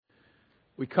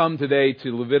We come today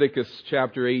to Leviticus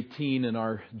chapter 18 in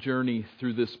our journey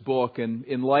through this book, and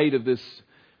in light of this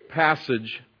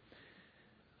passage,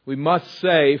 we must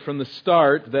say from the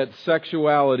start that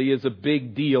sexuality is a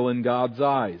big deal in God's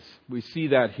eyes. We see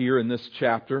that here in this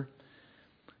chapter.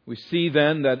 We see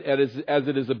then that as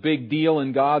it is a big deal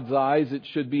in God's eyes, it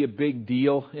should be a big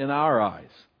deal in our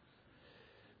eyes.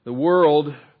 The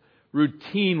world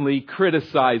routinely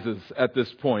criticizes at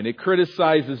this point. It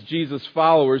criticizes Jesus'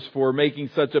 followers for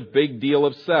making such a big deal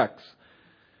of sex.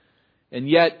 And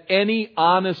yet, any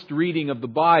honest reading of the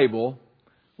Bible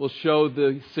will show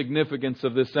the significance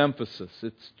of this emphasis.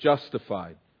 It's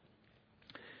justified.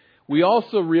 We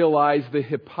also realize the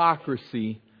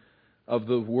hypocrisy of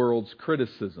the world's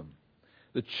criticism.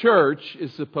 The church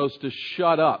is supposed to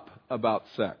shut up about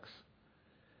sex,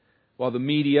 while the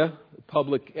media, the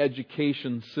public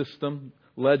education system,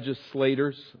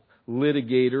 legislators,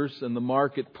 litigators, and the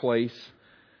marketplace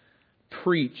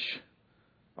preach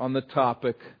on the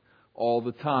topic all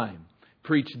the time.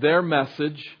 Preach their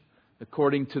message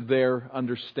according to their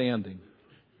understanding.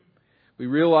 We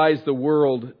realize the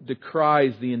world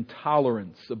decries the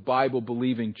intolerance of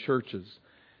Bible-believing churches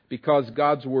because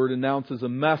God's Word announces a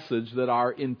message that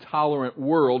our intolerant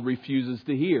world refuses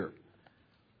to hear.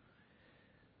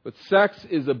 But sex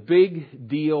is a big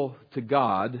deal to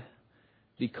God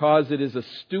because it is a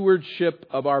stewardship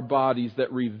of our bodies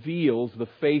that reveals the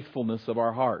faithfulness of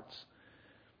our hearts.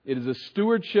 It is a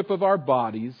stewardship of our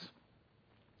bodies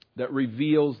that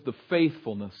reveals the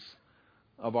faithfulness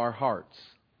of our hearts.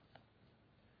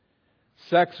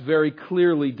 Sex very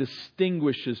clearly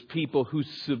distinguishes people who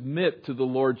submit to the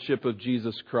Lordship of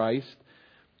Jesus Christ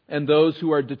and those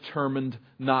who are determined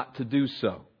not to do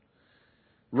so.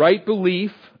 Right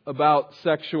belief about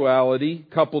sexuality,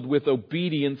 coupled with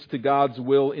obedience to God's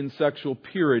will in sexual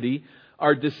purity,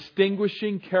 are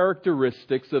distinguishing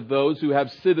characteristics of those who have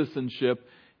citizenship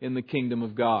in the kingdom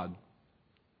of God.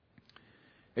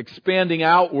 Expanding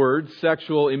outward,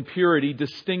 sexual impurity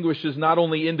distinguishes not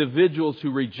only individuals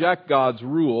who reject God's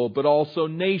rule, but also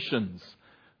nations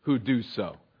who do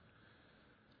so.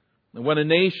 And when a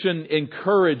nation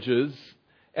encourages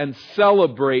and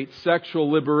celebrates sexual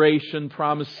liberation,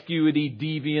 promiscuity,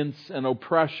 deviance, and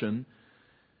oppression,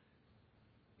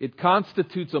 it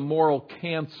constitutes a moral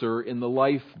cancer in the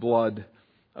lifeblood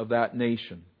of that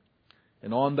nation.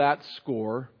 And on that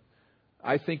score,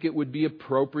 I think it would be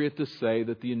appropriate to say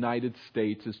that the United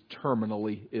States is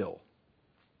terminally ill.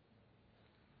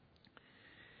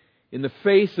 In the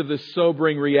face of this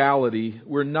sobering reality,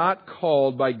 we're not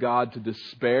called by God to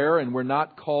despair, and we're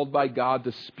not called by God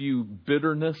to spew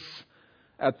bitterness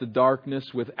at the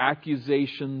darkness with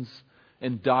accusations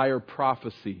and dire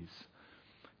prophecies.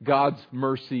 God's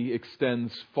mercy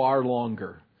extends far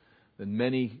longer than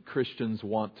many Christians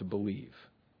want to believe.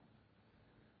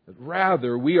 But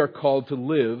rather, we are called to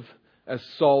live as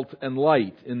salt and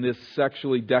light in this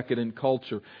sexually decadent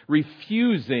culture,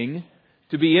 refusing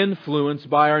to be influenced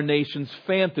by our nation's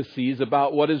fantasies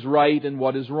about what is right and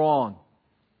what is wrong.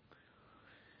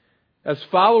 As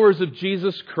followers of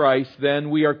Jesus Christ, then,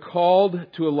 we are called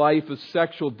to a life of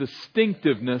sexual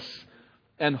distinctiveness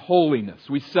and holiness.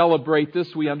 We celebrate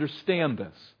this, we understand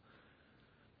this.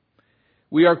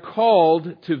 We are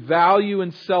called to value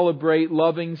and celebrate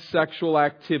loving sexual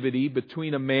activity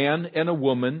between a man and a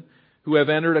woman who have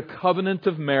entered a covenant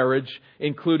of marriage,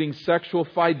 including sexual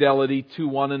fidelity to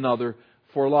one another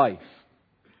for life.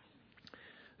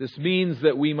 This means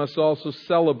that we must also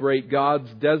celebrate God's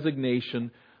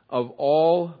designation of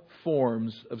all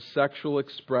forms of sexual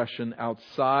expression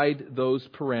outside those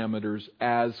parameters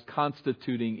as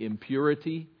constituting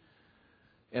impurity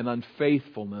and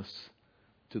unfaithfulness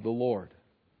to the Lord.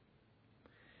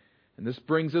 And this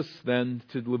brings us then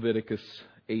to Leviticus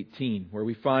 18, where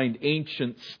we find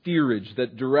ancient steerage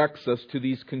that directs us to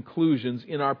these conclusions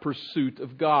in our pursuit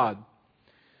of God.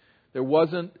 There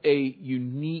wasn't a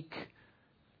unique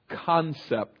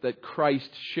concept that Christ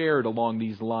shared along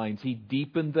these lines. He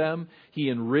deepened them, He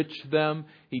enriched them,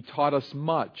 He taught us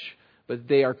much, but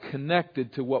they are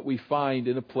connected to what we find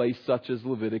in a place such as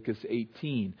Leviticus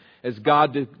 18, as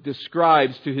God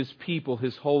describes to His people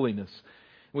His holiness.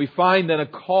 We find then a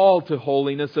call to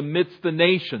holiness amidst the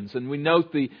nations, and we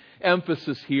note the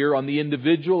emphasis here on the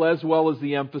individual as well as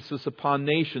the emphasis upon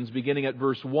nations, beginning at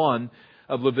verse 1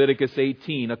 of Leviticus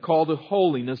 18, a call to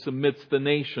holiness amidst the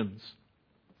nations,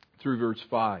 through verse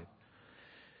 5.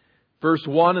 Verse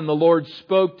 1, and the Lord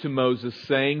spoke to Moses,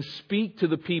 saying, Speak to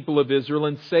the people of Israel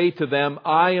and say to them,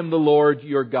 I am the Lord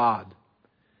your God.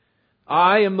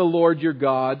 I am the Lord your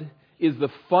God is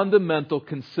the fundamental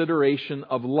consideration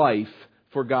of life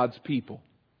for God's people.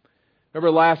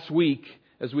 Remember last week,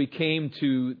 as we came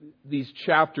to these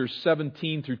chapters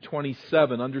 17 through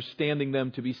 27, understanding them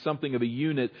to be something of a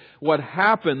unit. What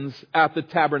happens at the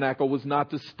tabernacle was not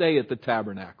to stay at the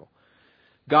tabernacle.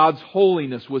 God's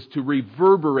holiness was to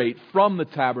reverberate from the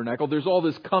tabernacle. There's all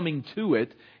this coming to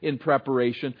it in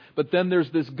preparation, but then there's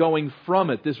this going from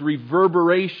it, this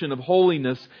reverberation of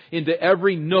holiness into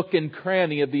every nook and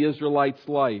cranny of the Israelites'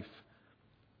 life.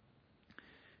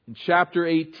 In chapter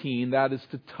 18, that is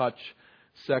to touch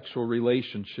sexual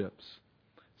relationships,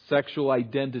 sexual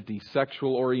identity,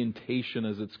 sexual orientation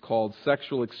as it's called,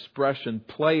 sexual expression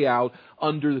play out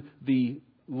under the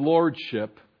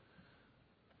lordship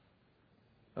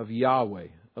of Yahweh,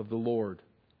 of the Lord.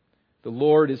 The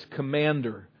Lord is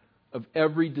commander of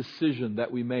every decision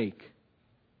that we make.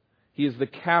 He is the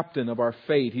captain of our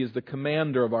fate. He is the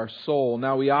commander of our soul.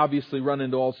 Now we obviously run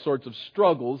into all sorts of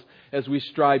struggles as we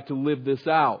strive to live this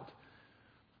out.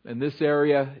 And this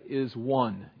area is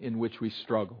one in which we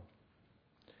struggle.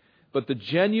 But the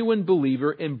genuine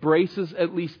believer embraces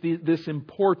at least this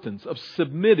importance of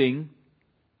submitting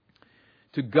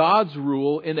to God's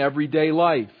rule in everyday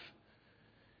life.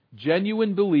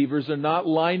 Genuine believers are not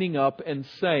lining up and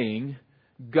saying,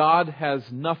 God has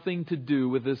nothing to do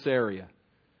with this area.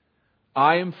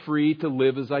 I am free to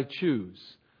live as I choose.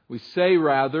 We say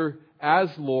rather, as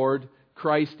Lord,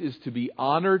 Christ is to be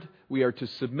honored. We are to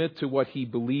submit to what He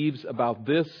believes about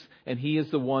this, and He is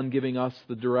the one giving us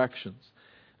the directions.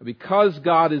 Because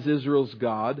God is Israel's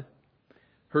God,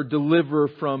 her deliverer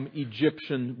from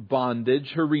Egyptian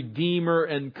bondage, her redeemer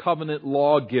and covenant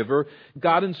lawgiver,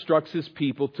 God instructs His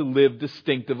people to live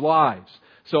distinctive lives.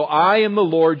 So I am the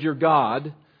Lord your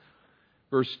God,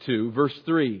 verse 2. Verse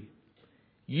 3,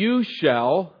 you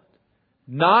shall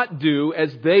not do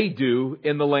as they do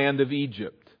in the land of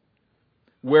Egypt,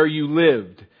 where you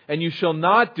lived. And you shall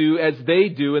not do as they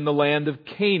do in the land of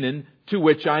Canaan, to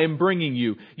which I am bringing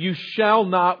you. You shall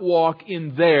not walk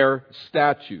in their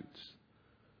statutes.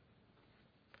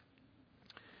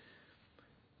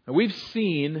 Now, we've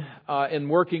seen, in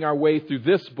working our way through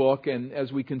this book, and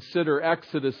as we consider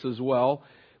Exodus as well,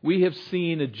 we have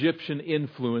seen Egyptian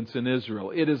influence in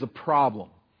Israel. It is a problem.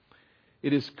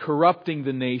 It is corrupting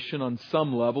the nation on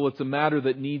some level. It's a matter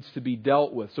that needs to be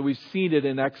dealt with. So we've seen it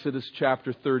in Exodus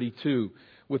chapter 32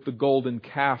 with the golden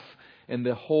calf and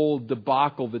the whole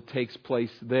debacle that takes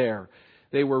place there.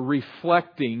 They were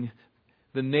reflecting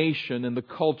the nation and the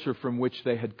culture from which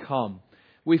they had come.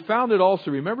 We found it also,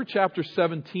 remember chapter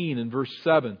 17 and verse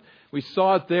 7. We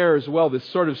saw it there as well, this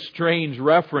sort of strange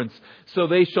reference. So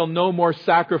they shall no more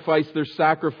sacrifice their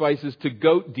sacrifices to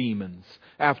goat demons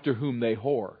after whom they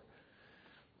whore.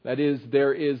 That is,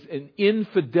 there is an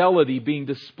infidelity being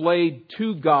displayed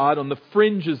to God on the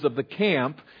fringes of the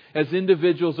camp as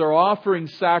individuals are offering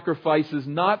sacrifices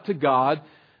not to God,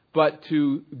 but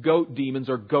to goat demons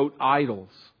or goat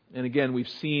idols. And again, we've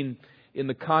seen in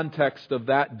the context of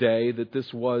that day that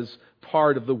this was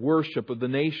part of the worship of the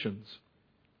nations.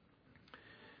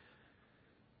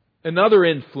 Another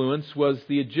influence was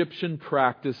the Egyptian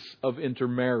practice of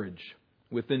intermarriage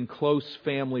within close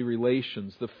family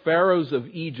relations. The pharaohs of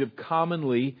Egypt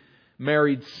commonly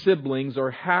married siblings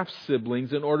or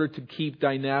half-siblings in order to keep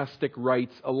dynastic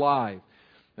rights alive.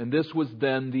 And this was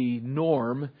then the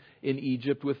norm in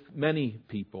Egypt with many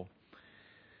people.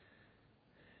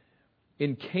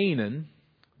 In Canaan,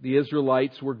 the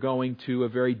Israelites were going to a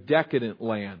very decadent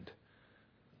land.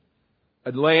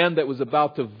 A land that was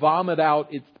about to vomit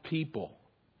out its people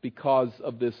because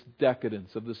of this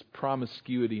decadence, of this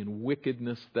promiscuity and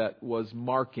wickedness that was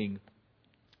marking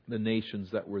the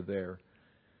nations that were there.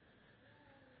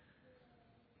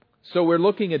 So we're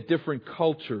looking at different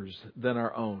cultures than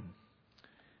our own.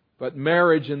 But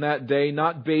marriage in that day,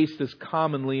 not based as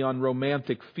commonly on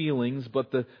romantic feelings,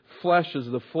 but the flesh is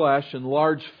the flesh, and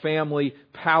large family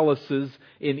palaces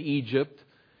in Egypt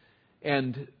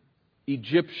and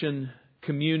Egyptian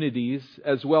communities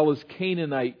as well as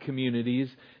Canaanite communities,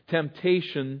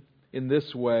 temptation in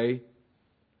this way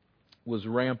was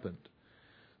rampant.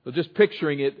 So just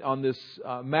picturing it on this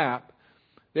map,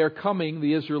 they're coming,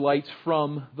 the Israelites,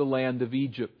 from the land of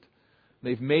Egypt.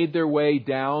 They've made their way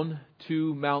down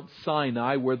to Mount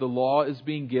Sinai where the law is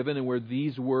being given and where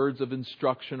these words of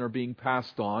instruction are being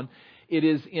passed on. It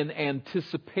is in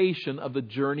anticipation of the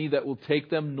journey that will take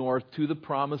them north to the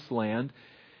Promised Land.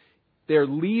 They're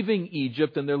leaving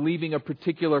Egypt and they're leaving a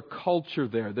particular culture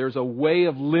there. There's a way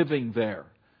of living there.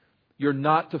 You're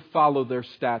not to follow their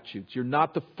statutes. You're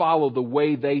not to follow the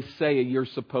way they say you're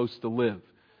supposed to live.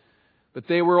 But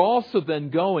they were also then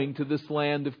going to this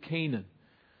land of Canaan.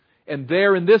 And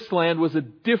there in this land was a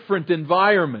different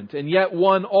environment, and yet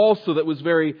one also that was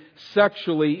very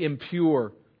sexually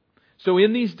impure. So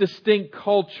in these distinct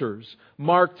cultures,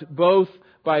 marked both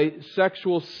by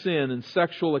sexual sin and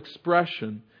sexual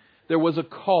expression, there was a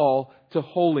call to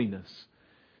holiness.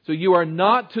 So you are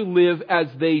not to live as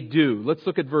they do. Let's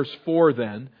look at verse 4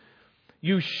 then.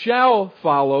 You shall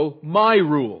follow my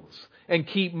rules and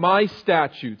keep my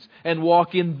statutes and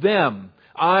walk in them.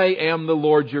 I am the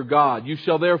Lord your God. You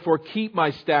shall therefore keep my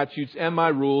statutes and my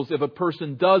rules. If a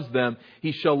person does them,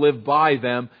 he shall live by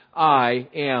them. I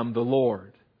am the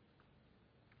Lord.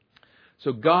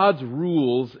 So God's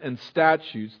rules and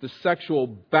statutes, the sexual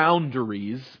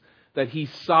boundaries that He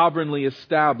sovereignly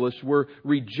established, were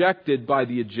rejected by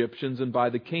the Egyptians and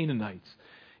by the Canaanites.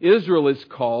 Israel is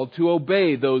called to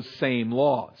obey those same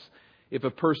laws. If a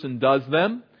person does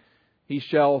them, he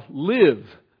shall live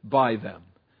by them.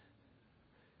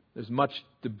 There's much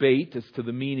debate as to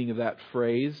the meaning of that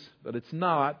phrase, but it's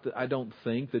not, I don't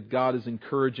think, that God is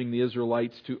encouraging the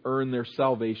Israelites to earn their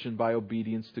salvation by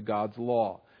obedience to God's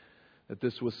law. That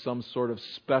this was some sort of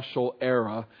special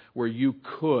era where you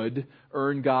could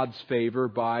earn God's favor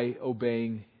by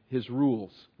obeying His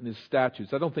rules and His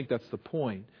statutes. I don't think that's the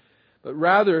point. But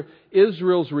rather,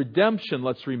 Israel's redemption,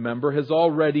 let's remember, has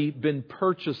already been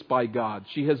purchased by God.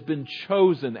 She has been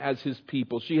chosen as His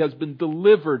people. She has been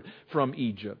delivered from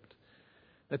Egypt.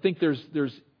 I think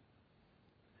there's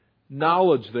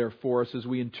knowledge there for us as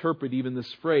we interpret even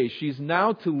this phrase. She's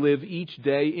now to live each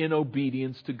day in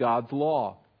obedience to God's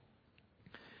law.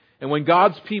 And when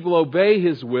God's people obey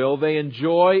His will, they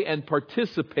enjoy and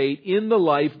participate in the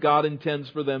life God intends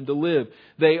for them to live.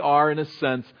 They are, in a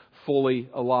sense, fully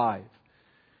alive.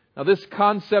 Now, this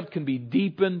concept can be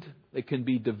deepened. It can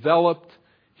be developed.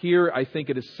 Here, I think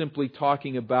it is simply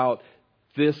talking about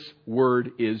this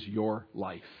word is your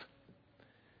life.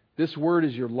 This word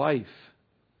is your life.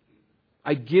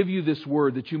 I give you this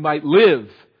word that you might live,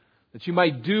 that you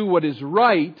might do what is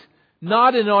right,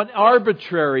 not in an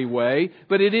arbitrary way,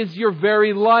 but it is your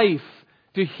very life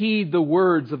to heed the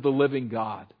words of the living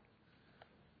God.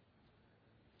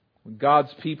 When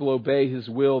God's people obey His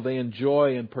will, they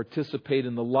enjoy and participate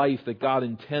in the life that God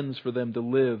intends for them to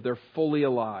live. They're fully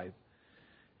alive.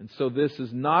 And so this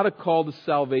is not a call to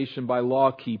salvation by law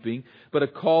keeping, but a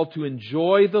call to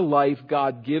enjoy the life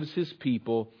God gives His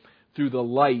people through the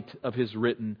light of His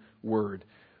written word.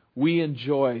 We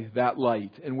enjoy that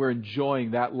light, and we're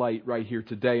enjoying that light right here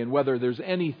today. And whether there's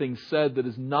anything said that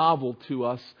is novel to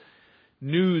us,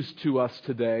 news to us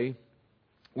today,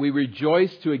 we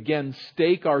rejoice to again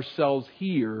stake ourselves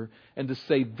here and to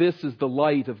say this is the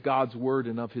light of God's Word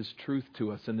and of His truth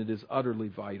to us, and it is utterly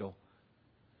vital.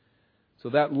 So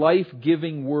that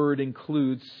life-giving Word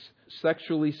includes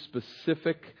sexually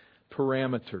specific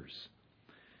parameters.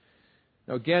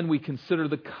 Now again, we consider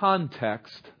the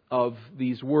context of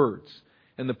these words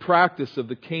and the practice of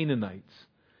the Canaanites.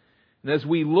 And as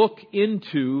we look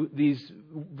into these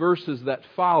verses that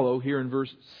follow, here in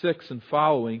verse 6 and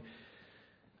following,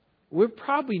 we'll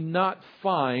probably not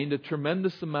find a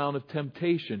tremendous amount of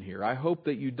temptation here. I hope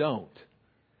that you don't.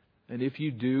 And if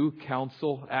you do,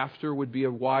 counsel after would be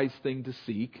a wise thing to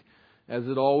seek, as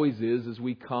it always is as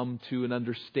we come to an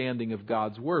understanding of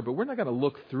God's Word. But we're not going to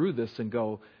look through this and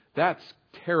go, that's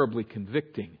terribly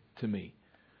convicting to me.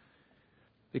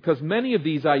 Because many of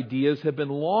these ideas have been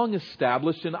long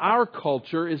established, and our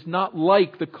culture is not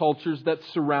like the cultures that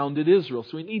surrounded Israel.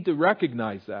 So we need to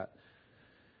recognize that.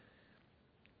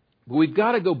 But we've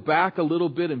got to go back a little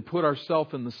bit and put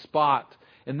ourselves in the spot.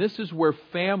 And this is where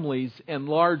families and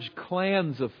large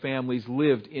clans of families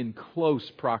lived in close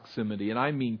proximity. And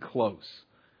I mean close.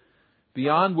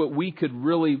 Beyond what we could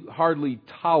really hardly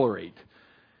tolerate.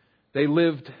 They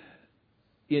lived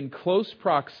in close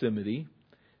proximity.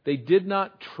 They did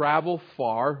not travel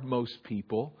far, most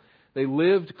people. They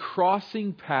lived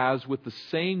crossing paths with the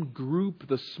same group,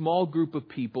 the small group of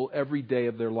people, every day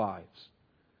of their lives.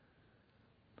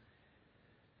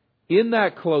 In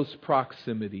that close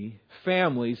proximity,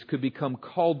 families could become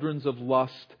cauldrons of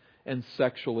lust and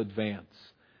sexual advance.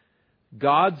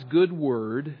 God's good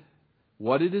word,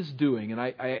 what it is doing, and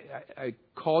I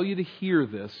call you to hear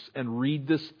this and read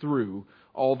this through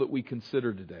all that we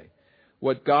consider today.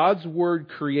 What God's Word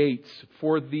creates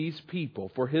for these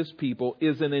people, for His people,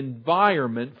 is an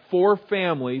environment for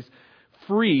families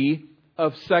free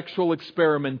of sexual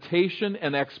experimentation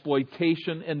and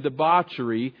exploitation and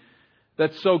debauchery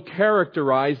that so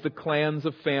characterized the clans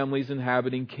of families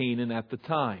inhabiting Canaan at the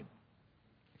time.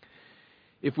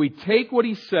 If we take what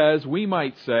He says, we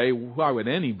might say, why would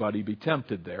anybody be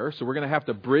tempted there? So we're going to have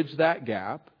to bridge that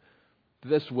gap.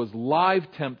 This was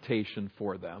live temptation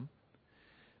for them.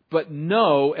 But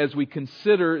know, as we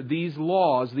consider these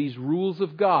laws, these rules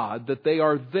of God, that they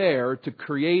are there to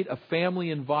create a family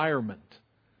environment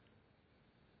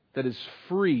that is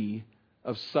free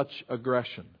of such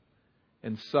aggression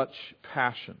and such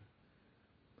passion.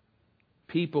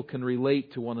 People can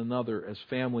relate to one another as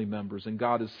family members, and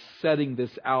God is setting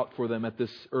this out for them at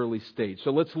this early stage.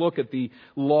 So let's look at the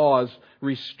laws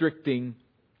restricting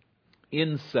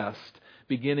incest,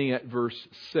 beginning at verse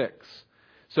 6.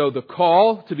 So the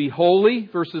call to be holy,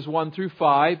 verses 1 through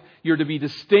 5. You're to be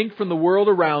distinct from the world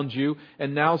around you.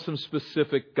 And now some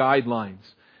specific guidelines.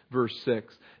 Verse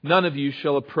 6. None of you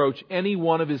shall approach any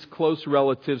one of his close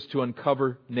relatives to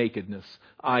uncover nakedness.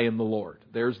 I am the Lord.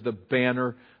 There's the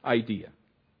banner idea.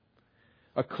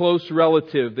 A close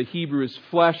relative, the Hebrew is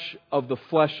flesh of the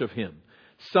flesh of him.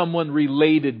 Someone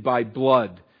related by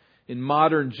blood. In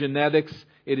modern genetics,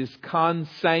 it is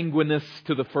consanguineous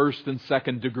to the first and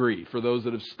second degree, for those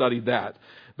that have studied that.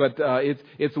 But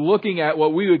it's looking at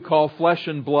what we would call flesh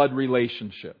and blood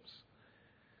relationships.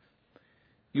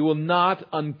 You will not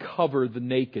uncover the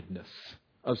nakedness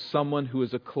of someone who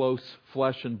is a close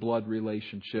flesh and blood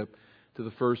relationship to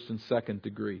the first and second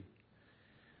degree.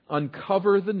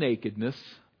 Uncover the nakedness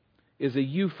is a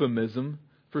euphemism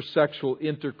for sexual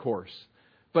intercourse.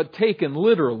 But taken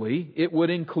literally, it would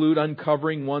include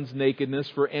uncovering one's nakedness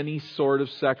for any sort of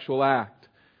sexual act.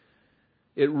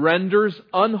 It renders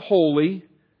unholy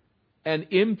and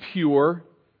impure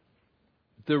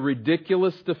the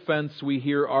ridiculous defense we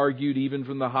hear argued even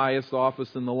from the highest office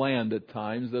in the land at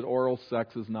times, that oral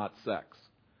sex is not sex.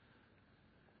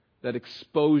 That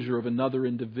exposure of another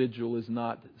individual is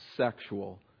not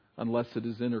sexual unless it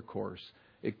is intercourse.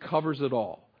 It covers it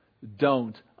all.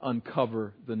 Don't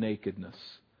uncover the nakedness.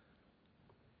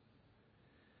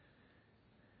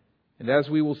 And as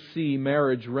we will see,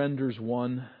 marriage renders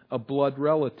one a blood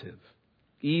relative,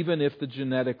 even if the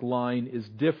genetic line is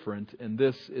different, and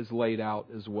this is laid out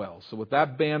as well. So with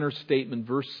that banner statement,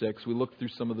 verse 6, we look through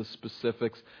some of the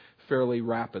specifics fairly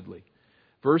rapidly.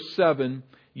 Verse 7,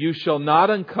 you shall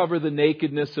not uncover the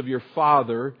nakedness of your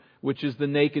father, which is the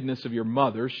nakedness of your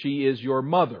mother. She is your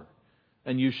mother,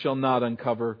 and you shall not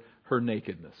uncover her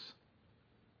nakedness.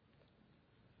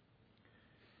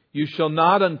 You shall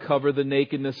not uncover the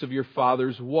nakedness of your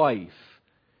father's wife.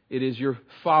 It is your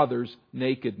father's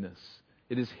nakedness.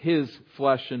 It is his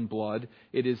flesh and blood.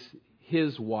 It is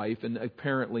his wife, and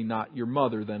apparently not your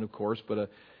mother then, of course, but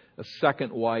a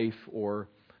second wife, or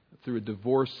through a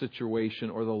divorce situation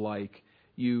or the like.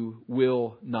 You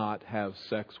will not have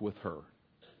sex with her,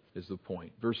 is the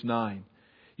point. Verse 9.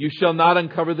 You shall not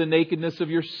uncover the nakedness of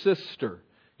your sister,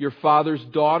 your father's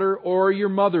daughter or your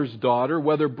mother's daughter,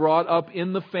 whether brought up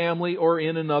in the family or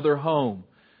in another home.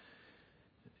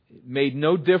 It made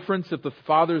no difference if the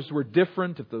fathers were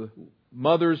different, if the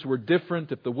mothers were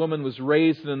different, if the woman was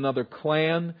raised in another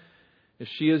clan. If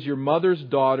she is your mother's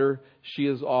daughter, she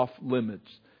is off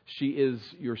limits. She is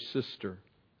your sister.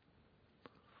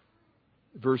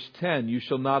 Verse 10, you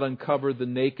shall not uncover the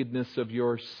nakedness of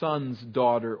your son's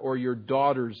daughter or your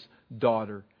daughter's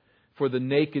daughter, for the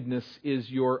nakedness is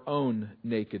your own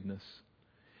nakedness.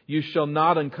 You shall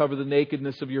not uncover the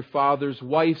nakedness of your father's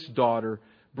wife's daughter,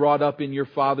 brought up in your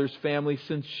father's family,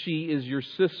 since she is your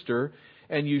sister.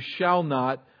 And you shall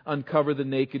not uncover the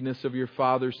nakedness of your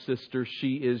father's sister.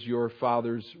 She is your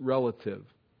father's relative.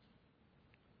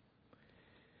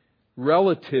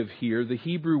 Relative here, the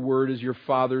Hebrew word is your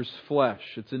father's flesh.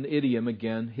 It's an idiom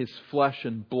again. His flesh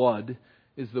and blood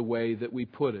is the way that we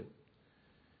put it.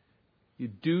 You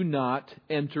do not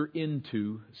enter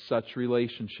into such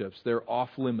relationships. They're off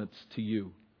limits to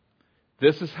you.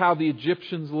 This is how the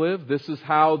Egyptians live. This is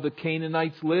how the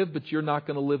Canaanites live, but you're not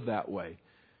going to live that way.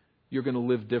 You're going to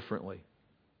live differently.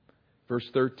 Verse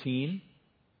 13,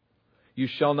 you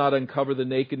shall not uncover the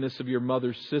nakedness of your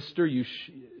mother's sister,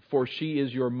 for she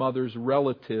is your mother's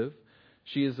relative.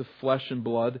 She is of flesh and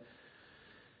blood.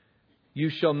 You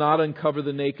shall not uncover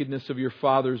the nakedness of your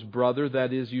father's brother.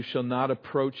 That is, you shall not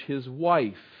approach his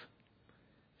wife.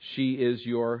 She is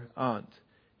your aunt.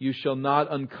 You shall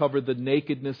not uncover the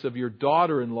nakedness of your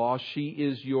daughter-in-law. She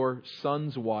is your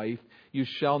son's wife. You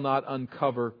shall not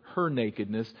uncover her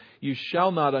nakedness. You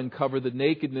shall not uncover the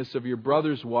nakedness of your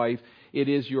brother's wife. It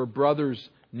is your brother's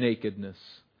nakedness.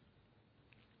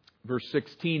 Verse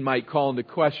 16 might call into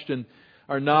question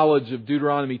our knowledge of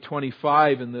Deuteronomy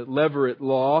 25 and the Levirate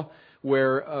law,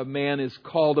 where a man is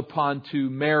called upon to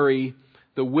marry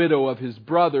the widow of his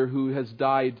brother who has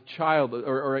died childless,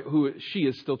 or who she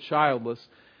is still childless,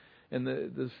 and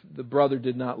the brother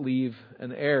did not leave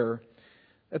an heir.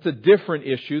 That's a different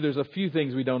issue. There's a few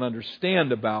things we don't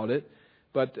understand about it.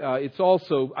 But it's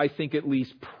also, I think, at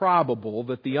least probable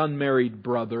that the unmarried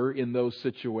brother in those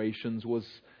situations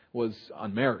was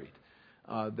unmarried.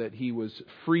 That he was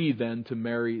free then to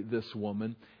marry this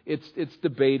woman. It's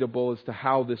debatable as to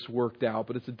how this worked out,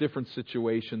 but it's a different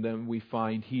situation than we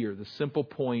find here. The simple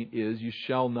point is, you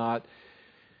shall not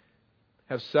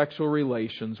have sexual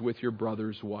relations with your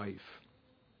brother's wife.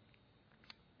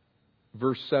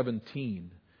 Verse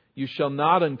 17, you shall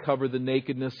not uncover the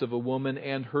nakedness of a woman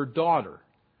and her daughter,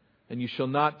 and you shall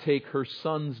not take her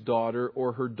son's daughter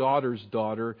or her daughter's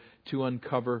daughter to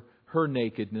uncover her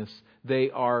nakedness. They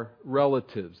are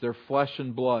relatives. They're flesh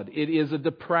and blood. It is a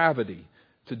depravity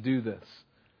to do this.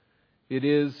 It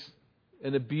is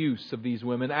an abuse of these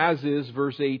women, as is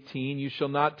verse 18, you shall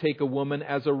not take a woman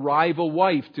as a rival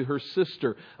wife to her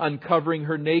sister, uncovering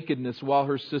her nakedness while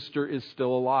her sister is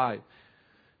still alive.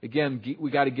 Again,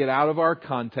 we got to get out of our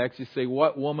context. You say,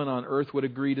 what woman on earth would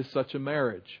agree to such a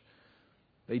marriage?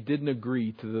 They didn't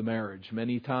agree to the marriage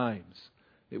many times.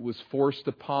 It was forced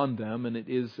upon them, and it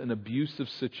is an abusive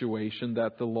situation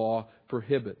that the law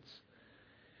prohibits.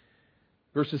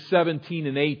 Verses 17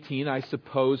 and 18, I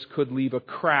suppose, could leave a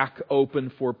crack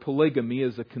open for polygamy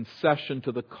as a concession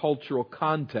to the cultural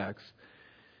context.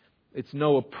 It's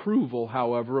no approval,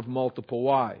 however, of multiple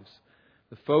wives.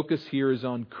 The focus here is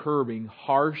on curbing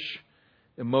harsh,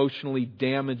 emotionally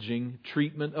damaging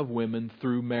treatment of women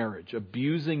through marriage,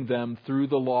 abusing them through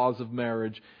the laws of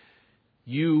marriage.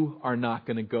 You are not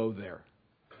going to go there.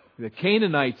 The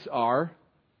Canaanites are.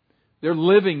 They're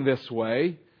living this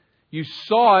way. You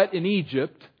saw it in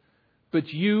Egypt, but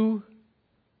you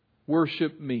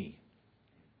worship me.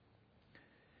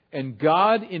 And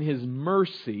God, in His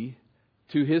mercy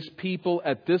to His people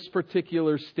at this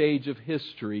particular stage of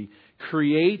history,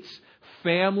 creates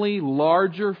family,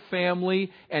 larger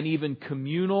family, and even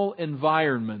communal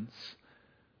environments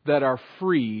that are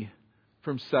free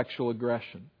from sexual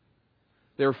aggression.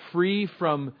 They're free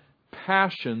from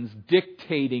passions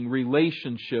dictating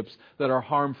relationships that are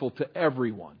harmful to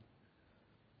everyone.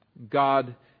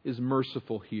 God is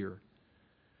merciful here.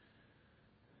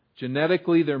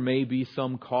 Genetically, there may be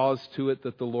some cause to it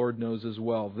that the Lord knows as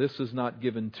well. This is not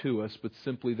given to us, but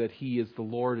simply that He is the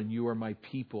Lord and you are my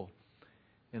people.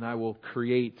 And I will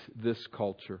create this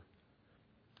culture.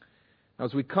 Now,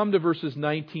 as we come to verses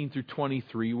 19 through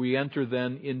 23, we enter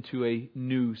then into a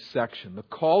new section. The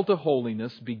call to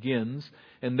holiness begins,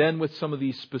 and then with some of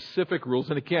these specific rules.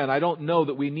 And again, I don't know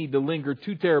that we need to linger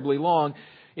too terribly long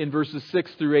in verses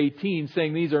 6 through 18,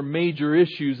 saying these are major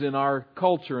issues in our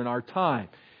culture, in our time.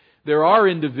 There are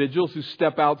individuals who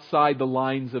step outside the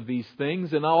lines of these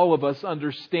things, and all of us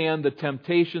understand the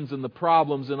temptations and the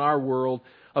problems in our world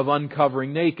of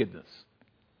uncovering nakedness,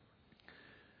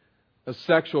 of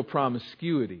sexual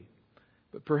promiscuity.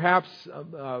 But perhaps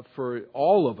for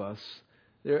all of us,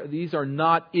 these are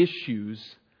not issues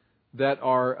that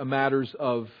are matters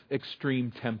of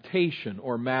extreme temptation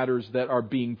or matters that are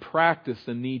being practiced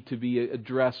and need to be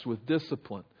addressed with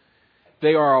discipline.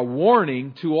 They are a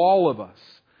warning to all of us,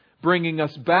 bringing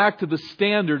us back to the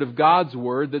standard of God's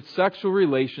Word that sexual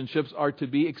relationships are to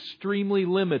be extremely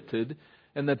limited,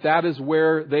 and that is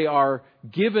where they are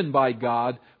given by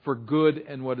God for good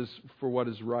and for what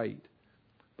is right.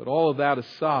 But all of that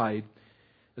aside,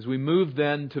 as we move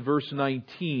then to verse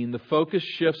 19, the focus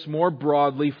shifts more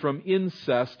broadly from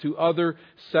incest to other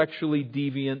sexually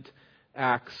deviant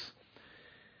acts.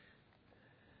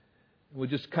 We'll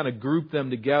just kind of group them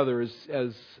together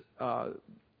as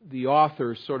the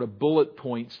author sort of bullet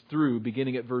points through,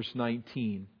 beginning at verse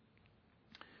 19.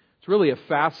 It's really a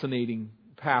fascinating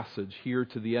passage here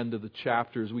to the end of the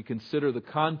chapter as we consider the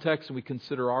context and we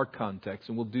consider our context,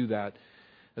 and we'll do that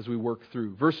as we work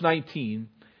through. Verse 19,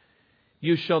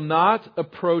 you shall not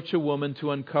approach a woman to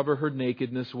uncover her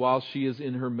nakedness while she is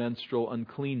in her menstrual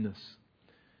uncleanness.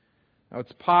 Now,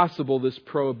 it's possible this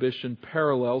prohibition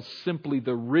parallels simply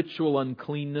the ritual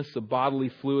uncleanness of bodily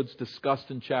fluids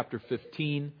discussed in chapter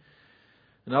 15.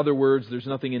 In other words, there's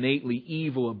nothing innately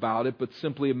evil about it, but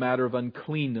simply a matter of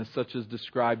uncleanness, such as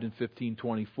described in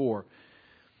 15:24.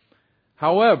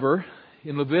 However,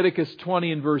 in Leviticus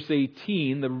 20 and verse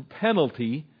 18, the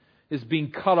penalty is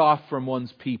being cut off from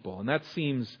one's people. And that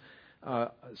seems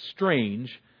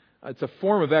strange. It's a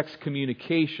form of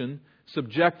excommunication,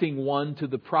 subjecting one to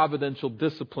the providential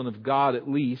discipline of God at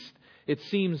least. It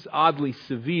seems oddly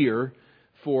severe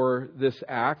for this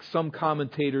act. Some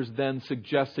commentators then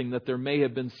suggesting that there may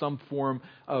have been some form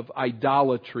of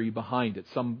idolatry behind it,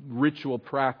 some ritual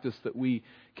practice that we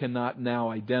cannot now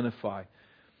identify.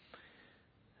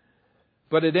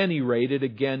 But at any rate, it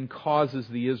again causes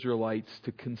the Israelites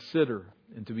to consider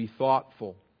and to be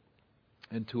thoughtful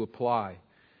and to apply.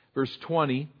 Verse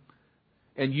 20,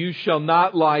 and you shall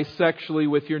not lie sexually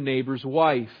with your neighbor's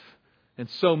wife, and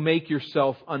so make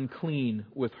yourself unclean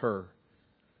with her.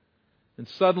 And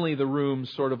suddenly the room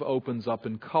sort of opens up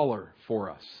in color for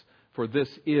us, for this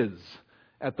is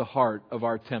at the heart of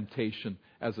our temptation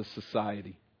as a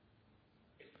society.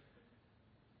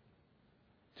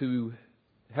 To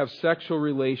have sexual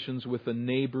relations with a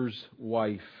neighbor's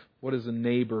wife. What is a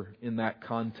neighbor in that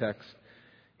context?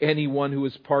 Anyone who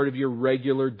is part of your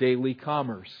regular daily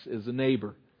commerce is a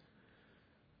neighbor.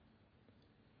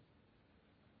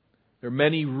 There are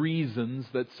many reasons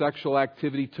that sexual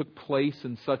activity took place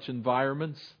in such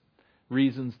environments.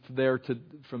 Reasons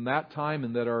from that time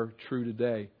and that are true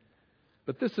today.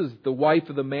 But this is the wife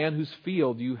of the man whose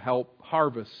field you help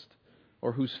harvest,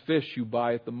 or whose fish you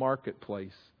buy at the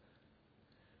marketplace.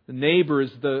 The neighbor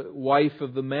is the wife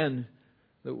of the men,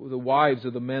 the wives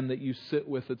of the men that you sit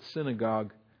with at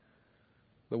synagogue.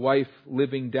 The wife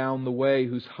living down the way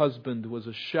whose husband was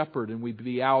a shepherd and we'd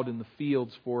be out in the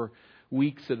fields for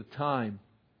weeks at a time.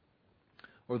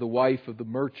 Or the wife of the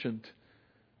merchant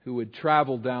who would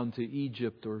travel down to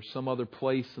Egypt or some other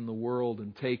place in the world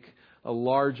and take a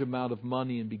large amount of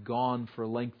money and be gone for a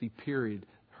lengthy period.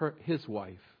 His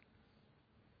wife.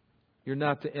 You're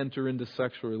not to enter into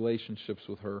sexual relationships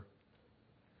with her.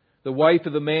 The wife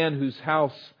of the man whose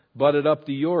house butted up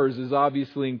to yours is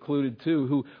obviously included too,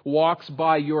 who walks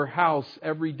by your house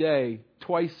every day,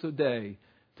 twice a day,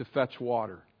 to fetch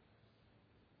water.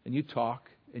 And you talk,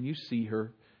 and you see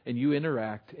her, and you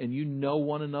interact, and you know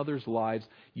one another's lives.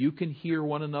 You can hear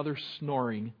one another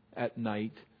snoring at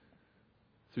night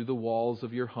through the walls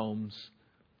of your homes,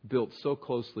 built so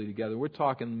closely together. We're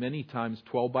talking many times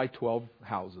 12 by 12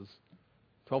 houses.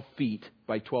 12 feet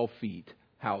by 12 feet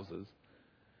houses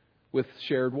with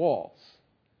shared walls.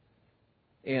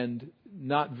 And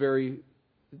nothing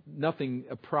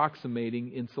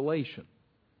approximating insulation.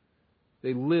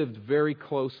 They lived very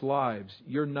close lives.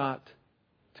 You're not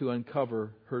to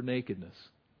uncover her nakedness.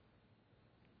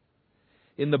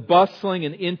 In the bustling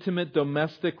and intimate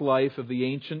domestic life of the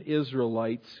ancient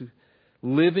Israelites,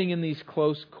 living in these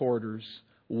close quarters,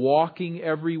 walking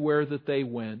everywhere that they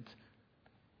went,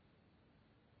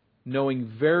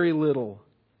 knowing very little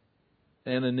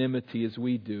anonymity as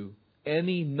we do,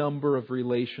 any number of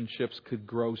relationships could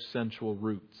grow sensual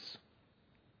roots.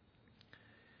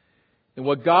 And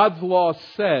what God's law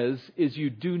says is you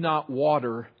do not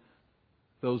water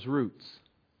those roots.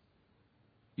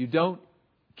 You don't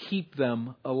keep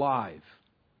them alive.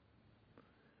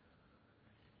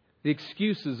 The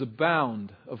excuses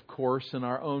abound, of course, in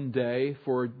our own day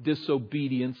for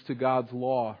disobedience to God's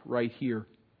law right here.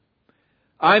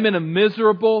 I'm in a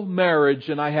miserable marriage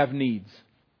and I have needs.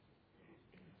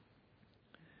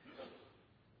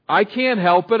 I can't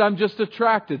help it. I'm just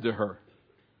attracted to her.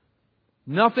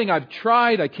 Nothing I've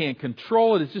tried. I can't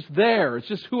control it. It's just there. It's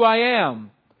just who I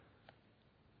am.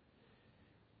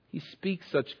 He speaks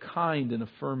such kind and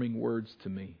affirming words to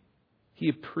me. He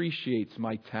appreciates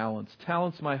my talents.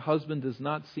 Talents my husband does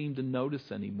not seem to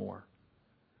notice anymore.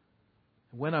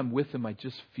 When I'm with him, I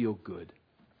just feel good.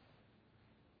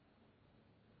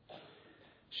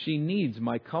 She needs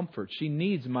my comfort. She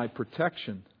needs my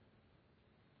protection.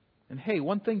 And hey,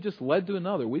 one thing just led to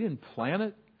another. We didn't plan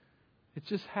it. It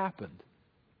just happened.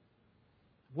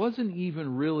 It wasn't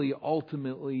even really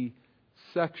ultimately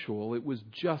sexual. It was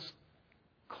just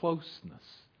closeness.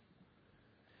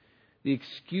 The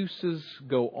excuses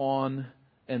go on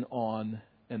and on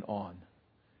and on.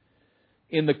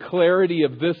 In the clarity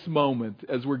of this moment,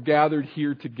 as we're gathered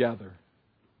here together,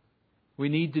 we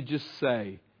need to just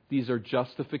say, these are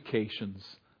justifications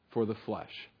for the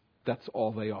flesh. That's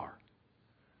all they are.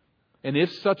 And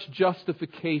if such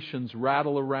justifications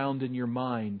rattle around in your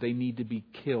mind, they need to be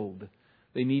killed.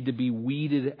 They need to be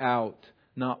weeded out,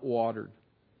 not watered.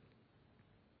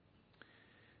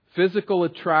 Physical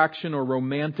attraction or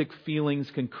romantic feelings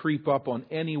can creep up on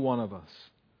any one of us.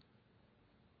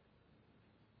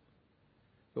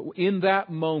 But in that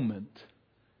moment,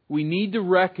 we need to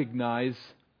recognize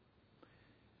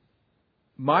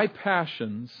my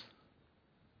passions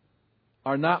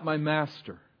are not my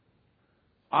master.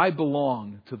 I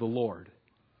belong to the Lord.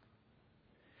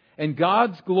 And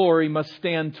God's glory must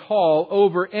stand tall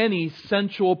over any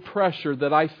sensual pressure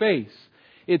that I face.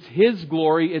 It's His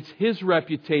glory, it's His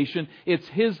reputation, it's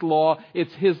His law,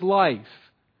 it's His life.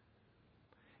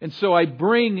 And so I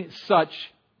bring such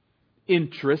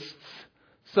interests,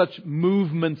 such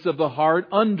movements of the heart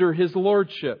under His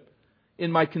lordship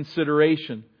in my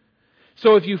consideration.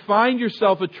 So if you find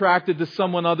yourself attracted to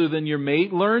someone other than your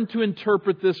mate, learn to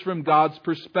interpret this from God's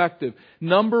perspective.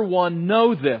 Number one,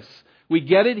 know this. We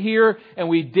get it here and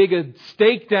we dig a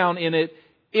stake down in it.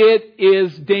 It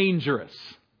is dangerous.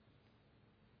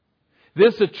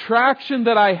 This attraction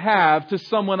that I have to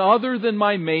someone other than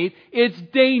my mate, it's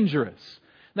dangerous.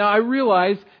 Now I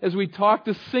realize as we talk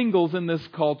to singles in this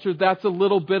culture, that's a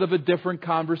little bit of a different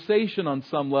conversation on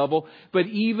some level. But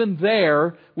even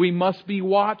there, we must be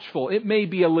watchful. It may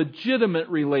be a legitimate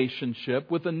relationship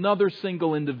with another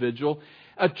single individual.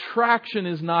 Attraction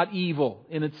is not evil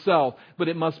in itself, but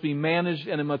it must be managed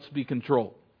and it must be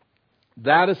controlled.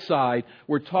 That aside,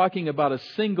 we're talking about a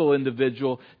single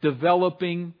individual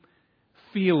developing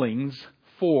feelings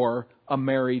for a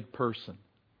married person.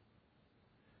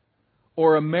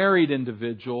 Or a married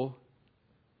individual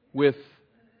with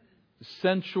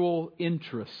sensual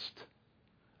interest,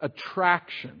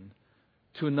 attraction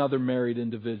to another married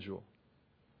individual.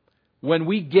 When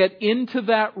we get into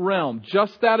that realm,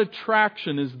 just that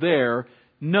attraction is there,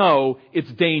 no,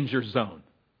 it's danger zone.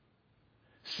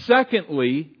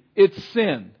 Secondly, it's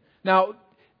sin. Now,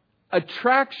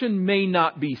 attraction may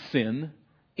not be sin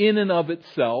in and of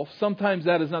itself. Sometimes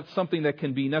that is not something that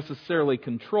can be necessarily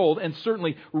controlled, and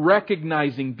certainly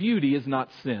recognizing beauty is not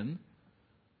sin.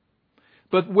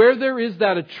 But where there is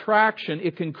that attraction,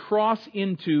 it can cross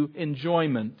into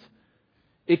enjoyment.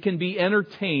 It can be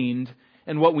entertained,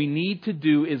 and what we need to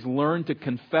do is learn to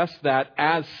confess that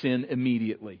as sin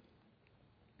immediately.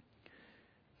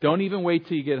 Don't even wait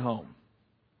till you get home.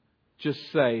 Just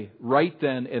say right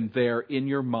then and there in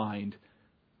your mind,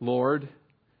 Lord,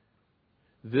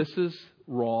 this is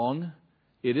wrong.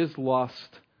 It is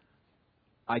lust.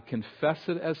 I confess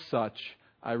it as such.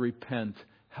 I repent.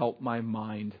 Help my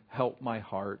mind, help my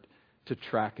heart to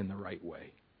track in the right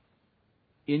way.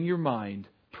 In your mind,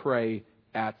 pray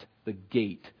at the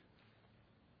gate.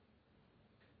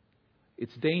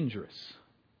 It's dangerous.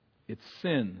 It's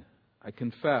sin. I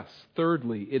confess.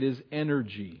 Thirdly, it is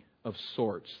energy of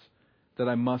sorts that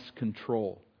I must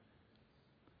control.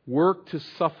 Work to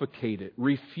suffocate it.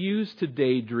 Refuse to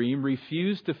daydream.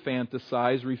 Refuse to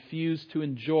fantasize. Refuse to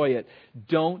enjoy it.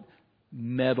 Don't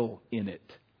meddle in it.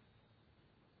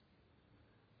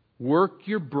 Work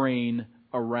your brain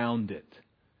around it.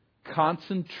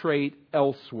 Concentrate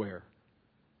elsewhere.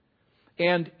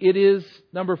 And it is,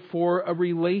 number 4, a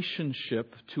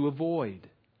relationship to avoid.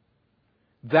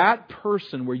 That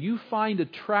person where you find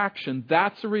attraction,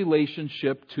 that's a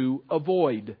relationship to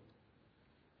avoid.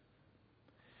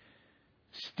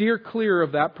 Steer clear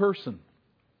of that person.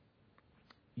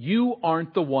 You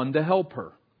aren't the one to help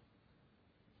her.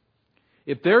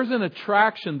 If there's an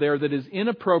attraction there that is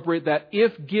inappropriate, that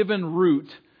if given root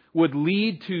would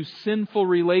lead to sinful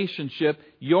relationship,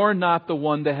 you're not the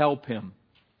one to help him.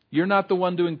 You're not the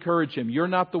one to encourage him. You're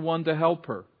not the one to help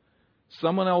her.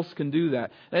 Someone else can do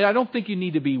that. And I don't think you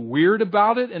need to be weird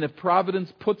about it. And if Providence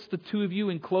puts the two of you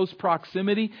in close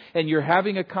proximity and you're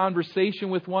having a conversation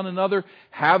with one another,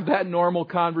 have that normal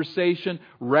conversation.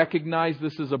 Recognize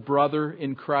this is a brother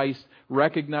in Christ.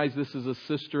 Recognize this is a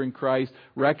sister in Christ.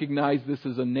 Recognize this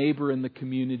is a neighbor in the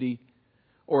community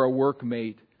or a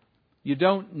workmate. You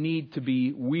don't need to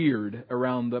be weird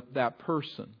around that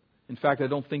person. In fact, I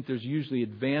don't think there's usually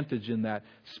advantage in that.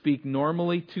 Speak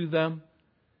normally to them,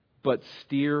 but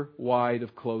steer wide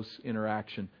of close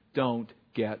interaction. Don't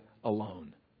get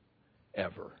alone.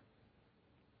 Ever.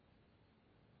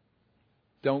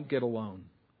 Don't get alone.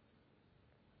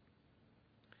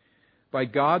 By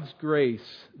God's grace,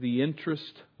 the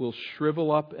interest will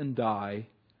shrivel up and die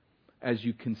as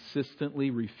you consistently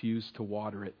refuse to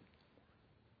water it.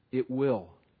 It will.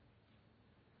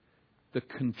 The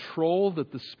control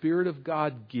that the Spirit of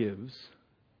God gives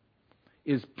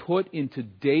is put into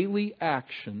daily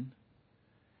action,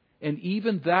 and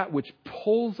even that which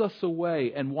pulls us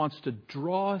away and wants to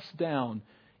draw us down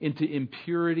into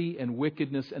impurity and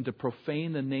wickedness and to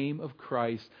profane the name of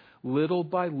Christ, little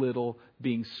by little,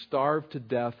 being starved to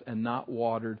death and not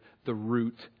watered, the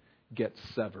root gets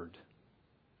severed.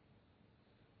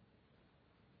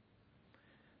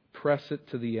 Press it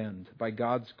to the end. By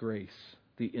God's grace,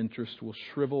 the interest will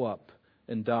shrivel up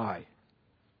and die.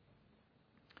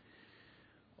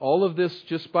 All of this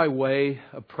just by way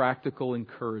of practical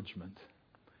encouragement.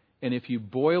 And if you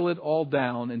boil it all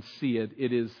down and see it,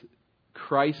 it is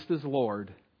Christ is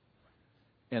Lord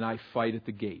and I fight at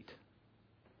the gate.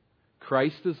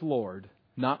 Christ is Lord,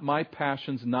 not my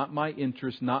passions, not my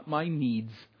interests, not my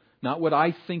needs, not what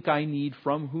I think I need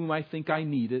from whom I think I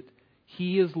need it.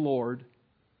 He is Lord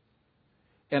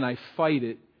and I fight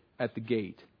it at the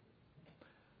gate.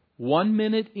 1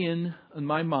 minute in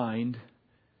my mind,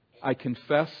 I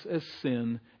confess as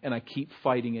sin, and I keep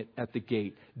fighting it at the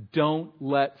gate. Don't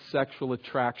let sexual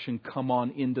attraction come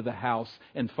on into the house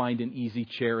and find an easy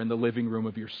chair in the living room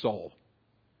of your soul.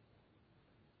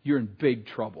 You're in big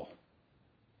trouble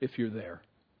if you're there.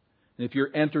 And if you're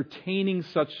entertaining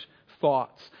such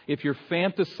thoughts, if you're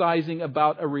fantasizing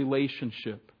about a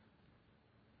relationship,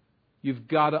 you've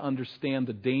got to understand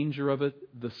the danger of it,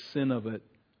 the sin of it,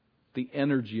 the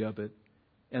energy of it,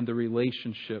 and the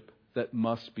relationship that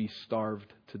must be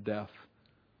starved to death.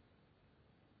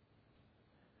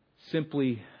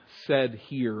 Simply said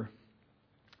here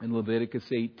in Leviticus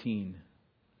 18,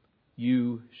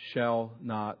 you shall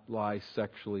not lie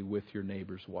sexually with your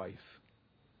neighbor's wife.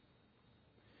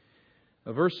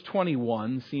 Now, verse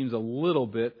 21 seems a little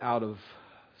bit out of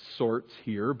sorts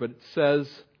here, but it says,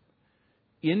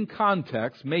 in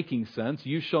context, making sense,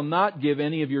 you shall not give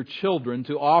any of your children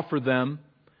to offer them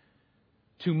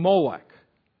to Molech,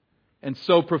 and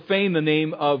so profane the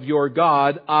name of your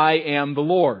God. I am the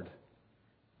Lord.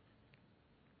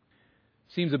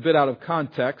 Seems a bit out of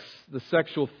context. The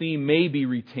sexual theme may be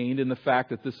retained in the fact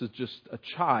that this is just a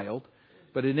child,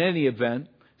 but in any event,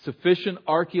 sufficient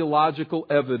archaeological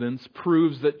evidence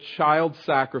proves that child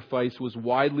sacrifice was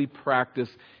widely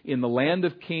practiced in the land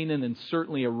of Canaan and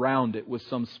certainly around it, with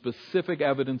some specific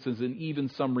evidences and even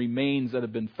some remains that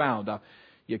have been found. Now,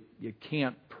 you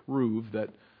can't prove that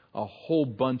a whole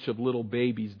bunch of little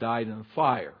babies died in a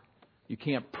fire. You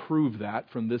can't prove that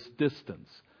from this distance.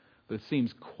 But it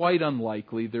seems quite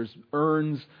unlikely. There's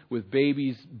urns with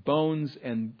babies' bones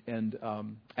and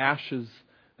ashes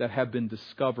that have been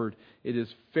discovered. It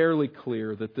is fairly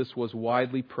clear that this was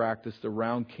widely practiced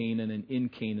around Canaan and in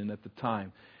Canaan at the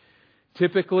time.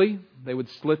 Typically, they would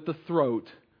slit the throat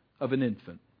of an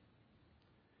infant.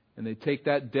 And they'd take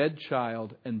that dead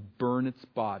child and burn its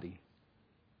body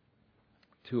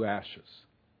to ashes.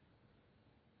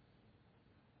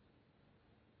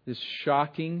 This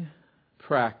shocking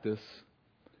practice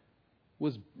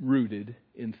was rooted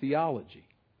in theology.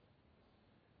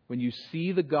 When you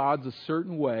see the gods a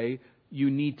certain way, you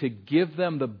need to give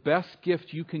them the best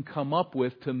gift you can come up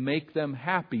with to make them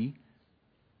happy.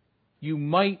 You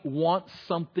might want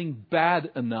something bad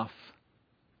enough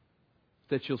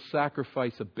that you'll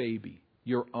sacrifice a baby,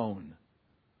 your own.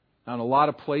 Now, in a lot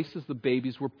of places, the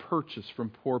babies were purchased from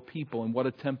poor people, and what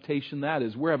a temptation that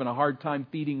is. We're having a hard time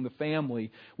feeding the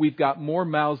family. We've got more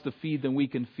mouths to feed than we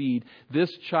can feed.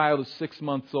 This child is 6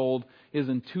 months old,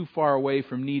 isn't too far away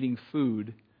from needing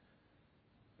food.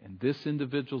 And this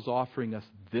individual's offering us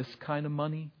this kind of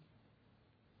money?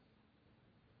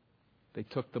 They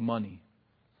took the money,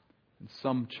 and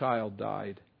some child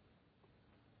died.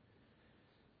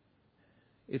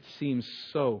 It seems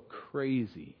so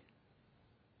crazy.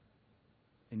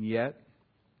 And yet,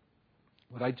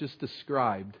 what I just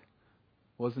described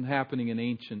wasn't happening in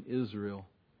ancient Israel.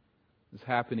 It was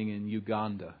happening in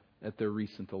Uganda at their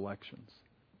recent elections.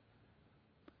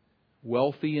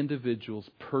 Wealthy individuals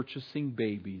purchasing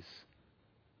babies,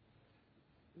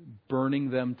 burning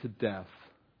them to death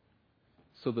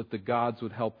so that the gods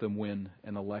would help them win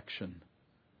an election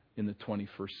in the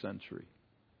 21st century.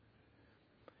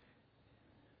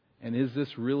 And is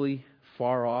this really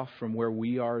far off from where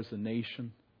we are as a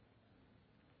nation?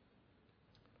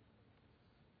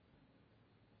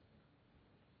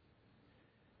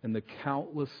 And the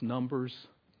countless numbers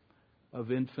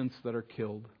of infants that are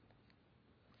killed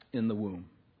in the womb.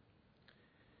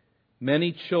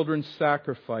 Many children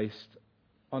sacrificed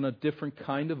on a different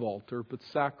kind of altar, but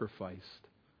sacrificed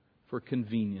for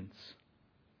convenience.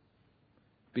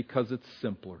 Because it's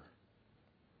simpler.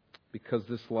 Because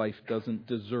this life doesn't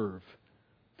deserve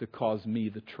to cause me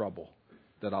the trouble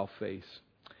that I'll face.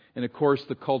 And of course,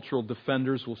 the cultural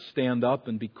defenders will stand up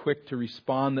and be quick to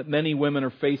respond that many women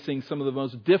are facing some of the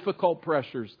most difficult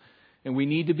pressures, and we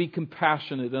need to be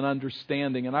compassionate and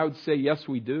understanding. And I would say, yes,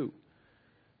 we do.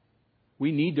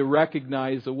 We need to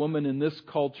recognize a woman in this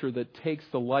culture that takes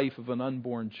the life of an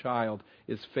unborn child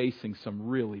is facing some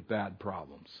really bad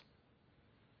problems.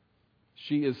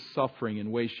 She is suffering in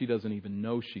ways she doesn't even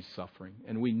know she's suffering.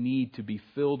 And we need to be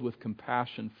filled with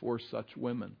compassion for such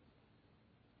women.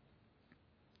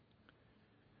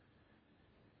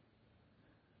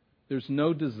 There's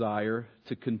no desire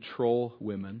to control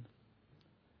women.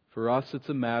 For us, it's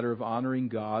a matter of honoring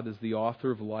God as the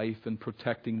author of life and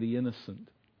protecting the innocent.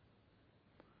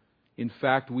 In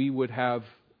fact, we would have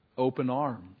open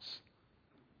arms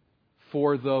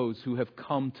for those who have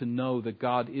come to know that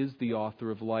God is the author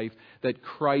of life, that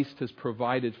Christ has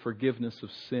provided forgiveness of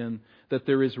sin, that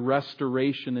there is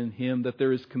restoration in Him, that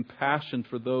there is compassion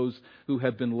for those who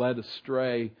have been led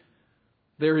astray.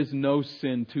 There is no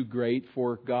sin too great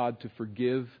for God to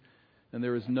forgive And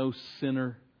there is no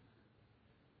sinner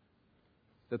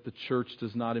that the church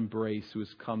does not embrace who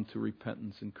has come to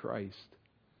repentance in Christ.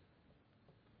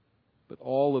 But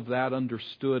all of that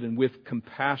understood, and with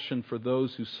compassion for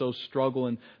those who so struggle,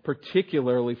 and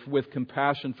particularly with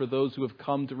compassion for those who have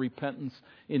come to repentance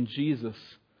in Jesus,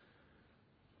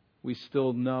 we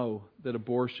still know that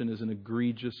abortion is an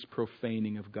egregious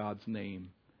profaning of God's name.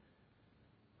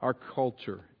 Our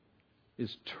culture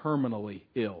is terminally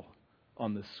ill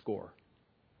on this score.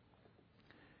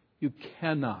 You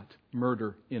cannot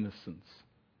murder innocents.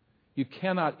 You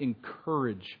cannot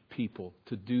encourage people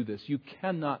to do this. You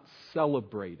cannot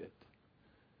celebrate it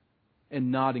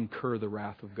and not incur the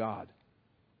wrath of God.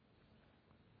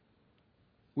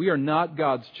 We are not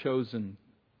God's chosen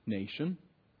nation.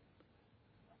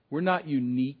 We're not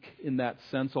unique in that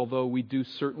sense, although we do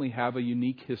certainly have a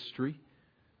unique history.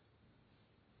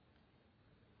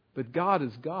 But God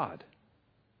is God.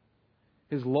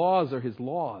 His laws are His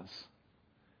laws.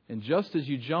 And just as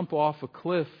you jump off a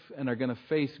cliff and are going to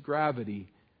face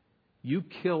gravity, you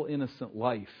kill innocent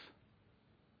life.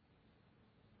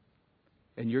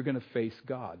 And you're going to face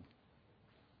God.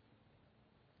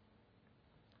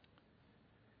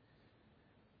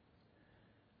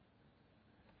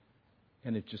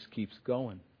 And it just keeps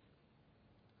going.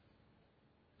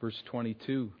 Verse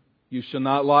 22, you shall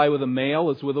not lie with a male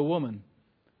as with a woman.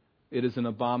 It is an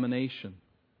abomination.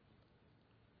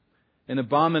 An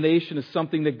abomination is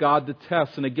something that God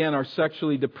detests. And again, our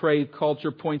sexually depraved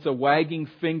culture points a wagging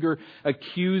finger,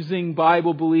 accusing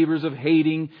Bible believers of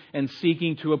hating and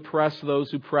seeking to oppress those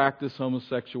who practice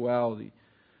homosexuality.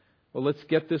 Well, let's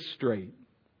get this straight.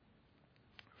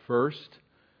 First,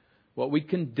 what we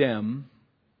condemn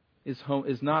is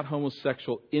not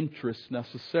homosexual interest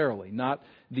necessarily, not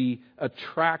the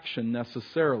attraction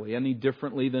necessarily, any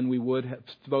differently than we would have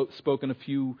spoken a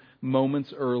few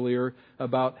moments earlier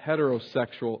about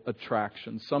heterosexual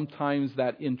attraction. Sometimes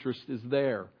that interest is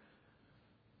there.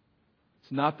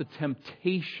 It's not the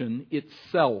temptation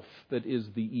itself that is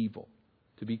the evil,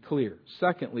 to be clear.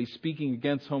 Secondly, speaking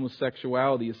against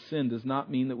homosexuality as sin does not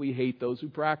mean that we hate those who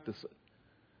practice it.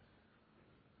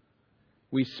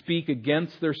 We speak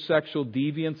against their sexual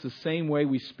deviance the same way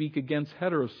we speak against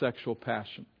heterosexual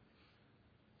passion.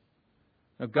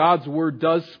 Now, God's Word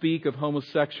does speak of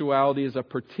homosexuality as a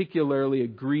particularly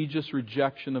egregious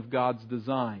rejection of God's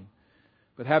design.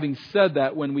 But having said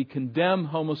that, when we condemn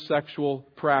homosexual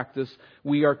practice,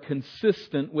 we are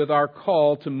consistent with our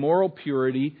call to moral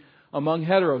purity among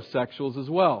heterosexuals as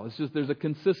well. It's just there's a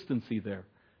consistency there.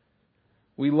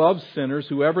 We love sinners,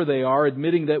 whoever they are,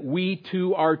 admitting that we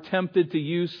too are tempted to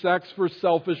use sex for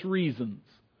selfish reasons.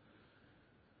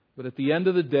 But at the end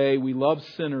of the day, we love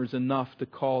sinners enough to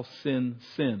call sin,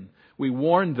 sin. We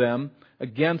warn them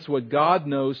against what God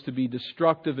knows to be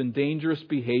destructive and dangerous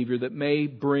behavior that may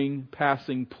bring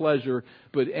passing pleasure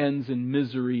but ends in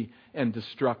misery and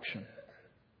destruction.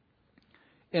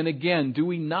 And again, do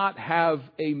we not have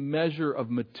a measure of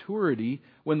maturity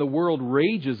when the world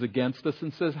rages against us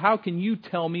and says, how can you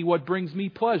tell me what brings me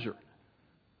pleasure?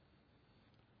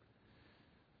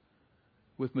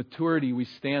 With maturity, we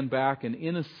stand back and,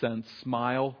 in a sense,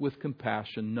 smile with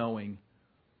compassion, knowing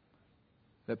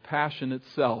that passion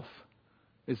itself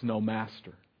is no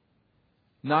master.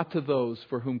 Not to those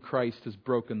for whom Christ has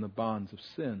broken the bonds of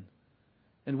sin.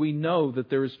 And we know that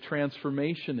there is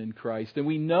transformation in Christ. And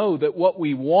we know that what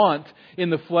we want in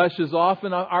the flesh is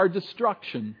often our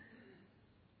destruction.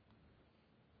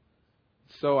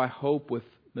 So I hope with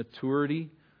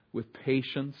maturity, with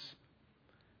patience,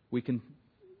 we can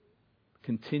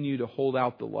continue to hold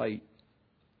out the light.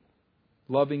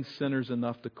 Loving sinners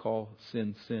enough to call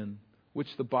sin, sin,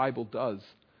 which the Bible does.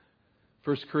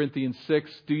 1 Corinthians 6,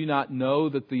 do you not know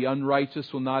that the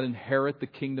unrighteous will not inherit the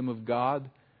kingdom of God?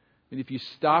 And if you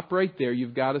stop right there,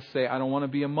 you've got to say, I don't want to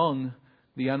be among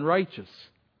the unrighteous.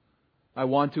 I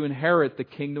want to inherit the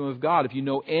kingdom of God. If you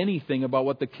know anything about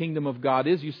what the kingdom of God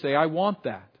is, you say, I want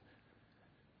that.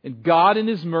 And God in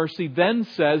His mercy then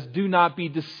says, do not be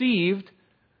deceived.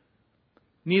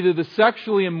 Neither the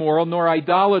sexually immoral, nor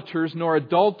idolaters, nor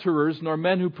adulterers, nor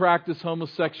men who practice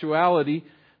homosexuality,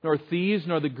 nor thieves,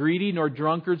 nor the greedy, nor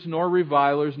drunkards, nor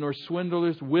revilers, nor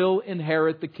swindlers will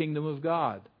inherit the kingdom of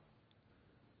God.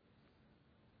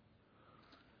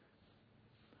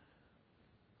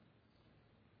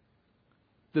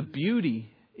 The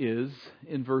beauty is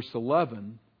in verse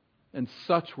 11, and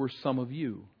such were some of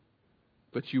you.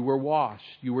 But you were washed,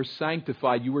 you were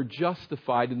sanctified, you were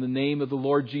justified in the name of the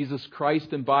Lord Jesus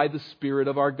Christ and by the Spirit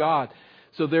of our God.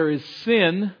 So there is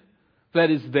sin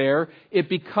that is there. It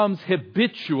becomes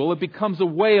habitual. It becomes a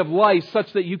way of life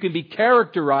such that you can be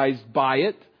characterized by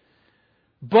it.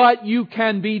 But you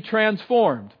can be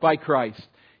transformed by Christ.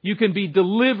 You can be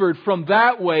delivered from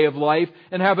that way of life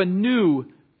and have a new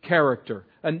character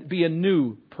and be a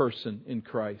new person in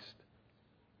Christ.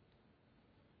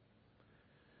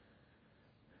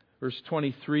 Verse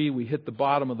 23, we hit the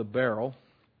bottom of the barrel.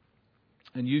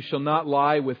 And you shall not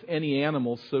lie with any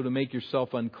animal so to make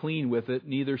yourself unclean with it.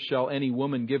 Neither shall any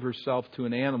woman give herself to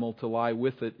an animal to lie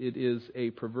with it. It is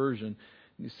a perversion.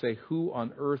 You say, who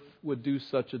on earth would do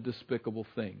such a despicable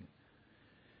thing?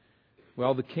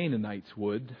 Well, the Canaanites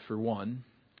would, for one.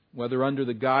 Whether under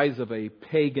the guise of a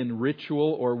pagan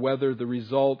ritual or whether the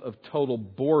result of total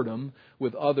boredom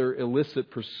with other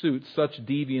illicit pursuits, such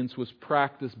deviance was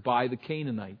practiced by the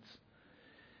Canaanites.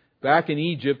 Back in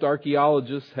Egypt,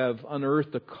 archaeologists have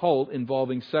unearthed a cult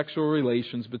involving sexual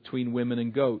relations between women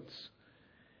and goats.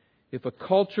 If a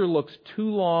culture looks too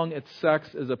long at sex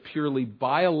as a purely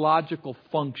biological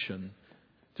function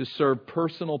to serve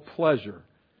personal pleasure,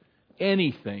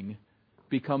 anything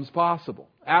becomes possible.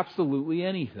 Absolutely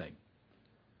anything.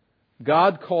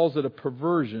 God calls it a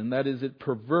perversion. That is, it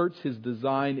perverts His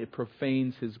design. It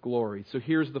profanes His glory. So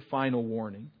here's the final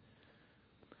warning.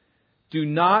 Do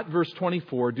not, verse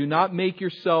 24, do not make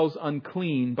yourselves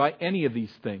unclean by any of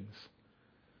these things.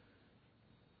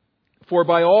 For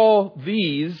by all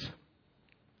these,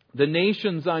 the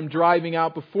nations I'm driving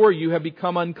out before you have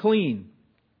become unclean.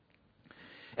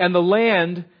 And the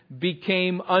land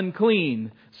became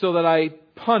unclean, so that I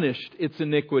punished its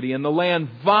iniquity, and the land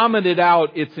vomited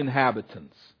out its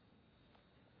inhabitants.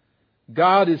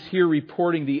 God is here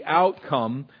reporting the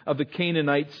outcome of the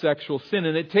Canaanite sexual sin.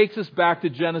 And it takes us back to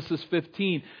Genesis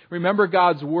 15. Remember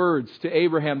God's words to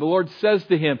Abraham. The Lord says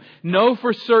to him, know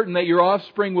for certain that your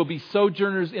offspring will be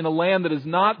sojourners in a land that is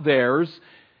not theirs,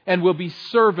 and will be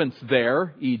servants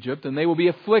there, Egypt, and they will be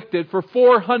afflicted for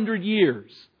 400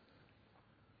 years.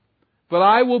 But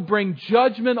I will bring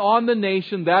judgment on the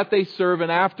nation that they serve,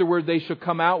 and afterward they shall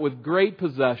come out with great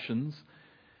possessions.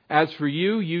 As for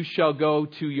you, you shall go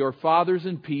to your fathers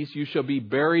in peace. You shall be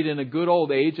buried in a good old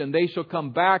age, and they shall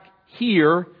come back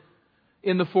here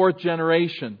in the 4th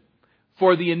generation.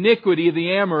 For the iniquity of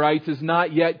the Amorites is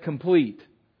not yet complete.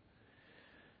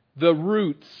 The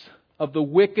roots of the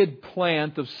wicked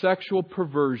plant of sexual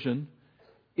perversion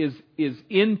is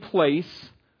in place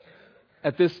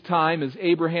at this time as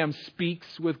Abraham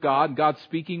speaks with God, God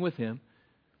speaking with him.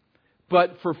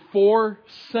 But for 4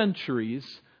 centuries,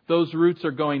 those roots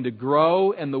are going to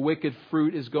grow and the wicked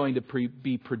fruit is going to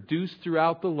be produced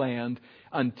throughout the land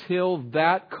until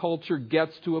that culture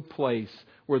gets to a place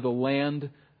where the land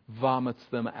vomits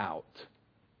them out.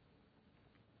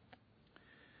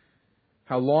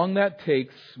 How long that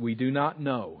takes, we do not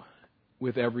know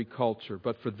with every culture.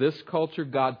 But for this culture,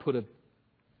 God put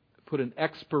an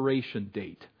expiration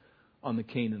date on the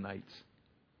Canaanites.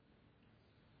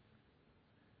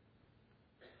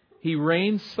 He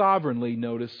reigns sovereignly,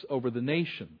 notice, over the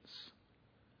nations.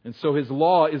 And so His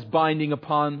law is binding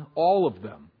upon all of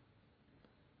them.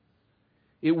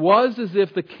 It was as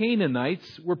if the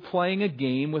Canaanites were playing a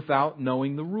game without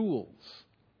knowing the rules.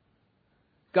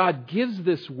 God gives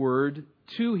this word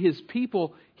to His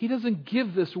people. He doesn't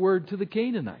give this word to the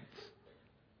Canaanites.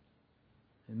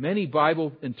 And many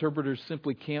Bible interpreters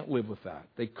simply can't live with that.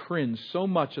 They cringe so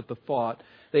much at the thought.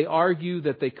 They argue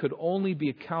that they could only be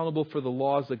accountable for the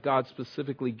laws that God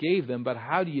specifically gave them. But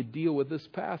how do you deal with this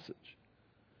passage?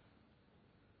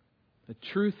 The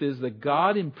truth is that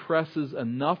God impresses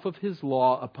enough of His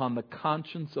law upon the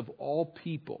conscience of all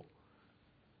people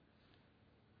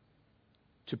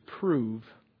to prove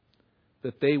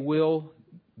that they will,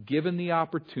 given the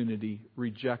opportunity,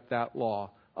 reject that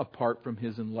law apart from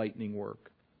His enlightening work.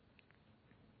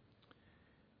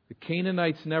 The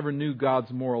Canaanites never knew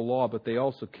God's moral law, but they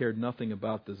also cared nothing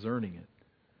about discerning it.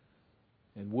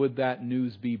 And would that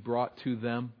news be brought to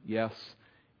them? Yes,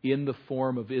 in the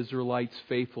form of Israelites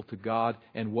faithful to God.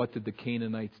 And what did the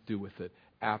Canaanites do with it?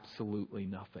 Absolutely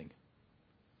nothing.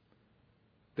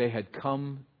 They had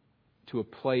come to a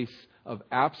place of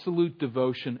absolute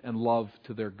devotion and love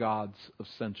to their gods of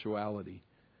sensuality.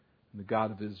 And the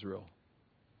God of Israel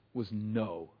was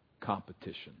no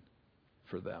competition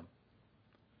for them.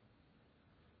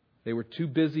 They were too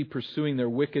busy pursuing their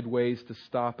wicked ways to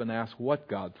stop and ask what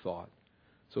God thought.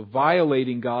 So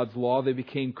violating God's law, they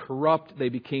became corrupt, they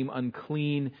became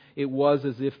unclean. It was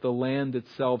as if the land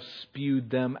itself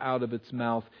spewed them out of its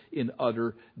mouth in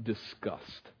utter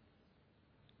disgust.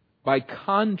 By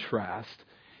contrast,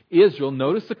 Israel,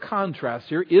 notice the contrast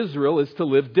here, Israel is to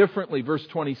live differently. Verse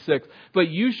 26, but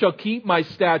you shall keep my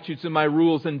statutes and my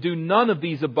rules and do none of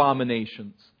these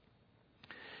abominations.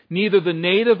 neither the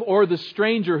native or the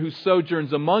stranger who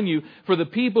sojourns among you. For the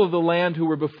people of the land who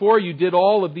were before you did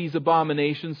all of these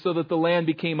abominations, so that the land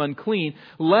became unclean,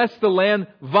 lest the land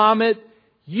vomit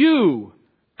you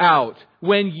out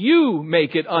when you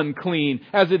make it unclean,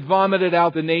 as it vomited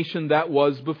out the nation that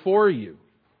was before you.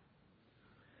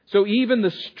 So even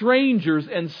the strangers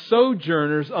and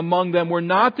sojourners among them were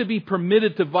not to be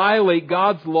permitted to violate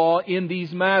God's law in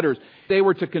these matters. They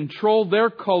were to control their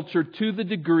culture to the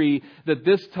degree that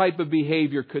this type of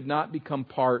behavior could not become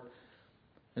part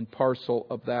and parcel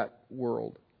of that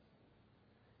world.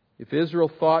 If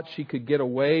Israel thought she could get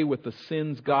away with the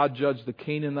sins God judged the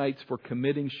Canaanites for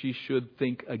committing, she should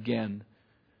think again.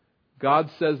 God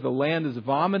says the land is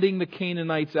vomiting the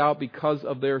Canaanites out because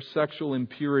of their sexual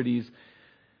impurities.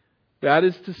 That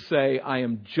is to say, I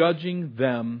am judging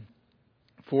them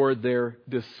for their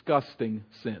disgusting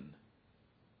sin.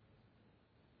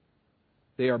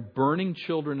 They are burning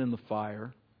children in the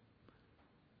fire.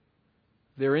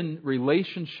 They're in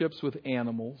relationships with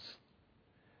animals.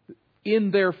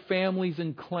 In their families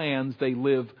and clans, they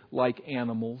live like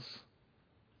animals,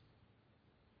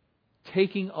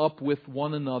 taking up with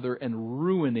one another and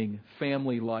ruining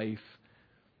family life.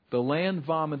 The land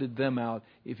vomited them out.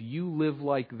 If you live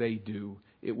like they do,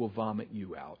 it will vomit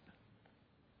you out.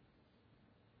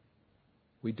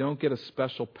 We don't get a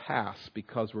special pass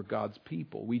because we're God's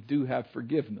people. We do have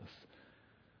forgiveness,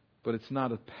 but it's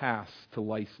not a pass to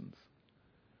license.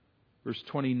 Verse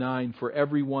 29, for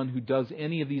everyone who does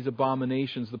any of these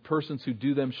abominations, the persons who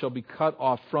do them shall be cut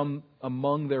off from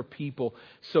among their people.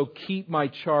 So keep my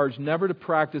charge never to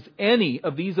practice any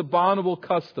of these abominable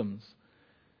customs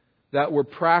that were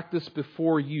practiced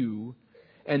before you,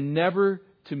 and never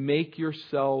to make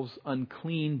yourselves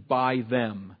unclean by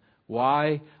them.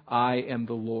 Why? I am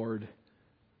the Lord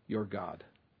your God.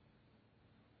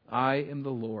 I am the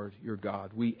Lord your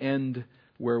God. We end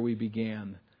where we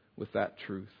began with that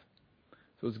truth.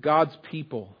 So as God's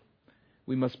people,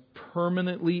 we must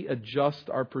permanently adjust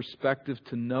our perspective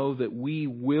to know that we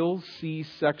will see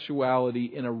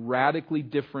sexuality in a radically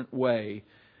different way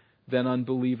than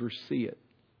unbelievers see it.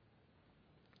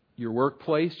 Your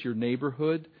workplace, your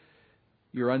neighborhood,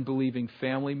 your unbelieving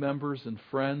family members and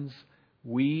friends,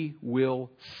 we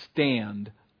will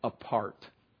stand apart.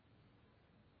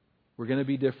 We're going to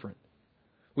be different.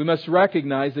 We must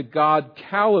recognize that God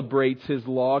calibrates His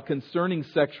law concerning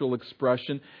sexual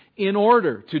expression in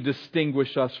order to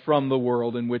distinguish us from the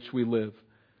world in which we live.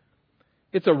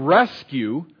 It's a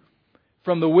rescue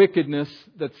from the wickedness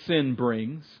that sin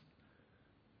brings.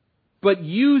 But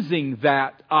using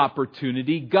that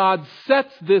opportunity, God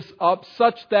sets this up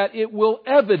such that it will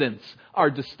evidence our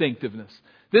distinctiveness.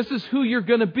 This is who you're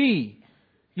going to be.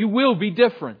 You will be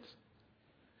different.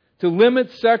 To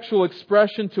limit sexual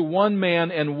expression to one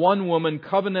man and one woman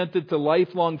covenanted to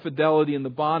lifelong fidelity in the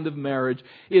bond of marriage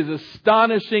is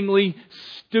astonishingly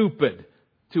stupid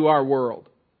to our world,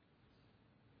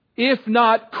 if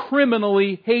not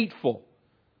criminally hateful.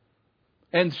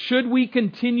 And should we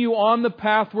continue on the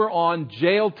path we're on,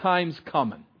 jail time's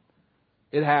coming.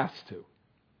 It has to.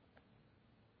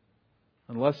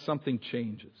 Unless something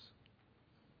changes.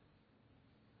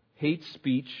 Hate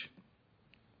speech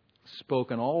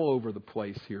spoken all over the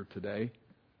place here today.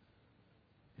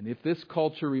 And if this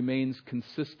culture remains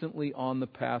consistently on the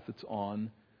path it's on,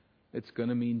 it's going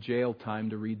to mean jail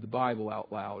time to read the Bible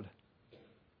out loud.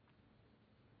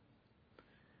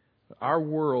 Our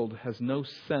world has no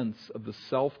sense of the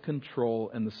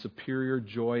self-control and the superior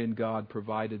joy in God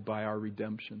provided by our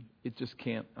redemption. It just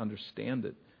can't understand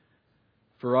it.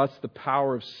 For us, the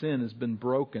power of sin has been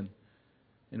broken,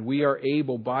 and we are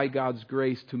able, by God's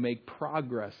grace, to make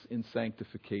progress in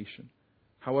sanctification.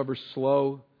 However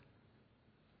slow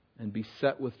and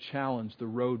beset with challenge the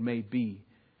road may be.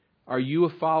 Are you a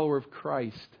follower of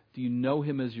Christ? Do you know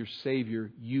Him as your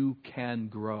Savior? You can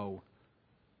grow.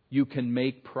 You can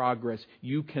make progress.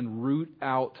 You can root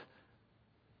out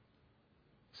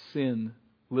sin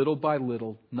little by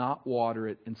little, not water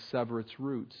it and sever its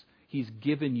roots. He's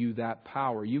given you that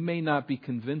power. You may not be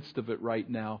convinced of it right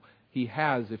now. He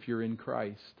has if you're in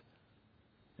Christ.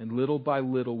 And little by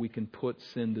little we can put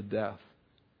sin to death.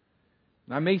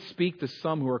 And I may speak to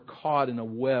some who are caught in a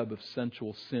web of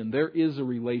sensual sin. There is a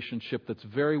relationship that's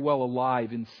very well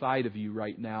alive inside of you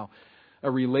right now. A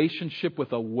relationship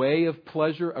with a way of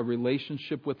pleasure, a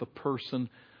relationship with a person,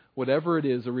 whatever it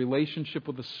is, a relationship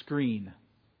with a screen.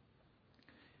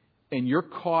 And you're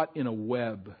caught in a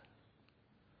web.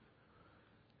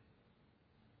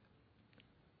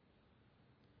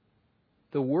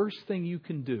 The worst thing you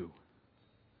can do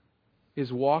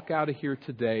is walk out of here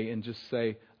today and just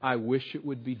say, I wish it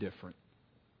would be different.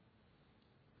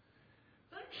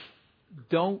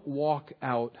 don't walk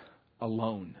out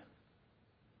alone.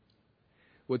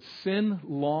 What sin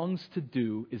longs to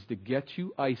do is to get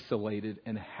you isolated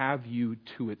and have you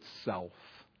to itself.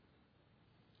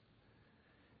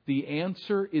 The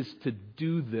answer is to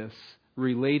do this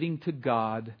relating to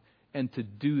God and to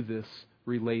do this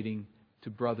relating to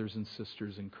brothers and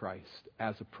sisters in Christ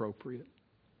as appropriate.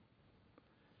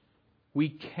 We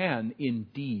can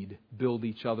indeed build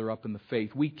each other up in the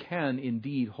faith. We can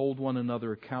indeed hold one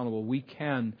another accountable. We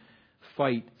can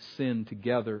fight sin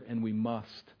together, and we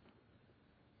must.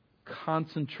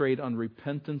 Concentrate on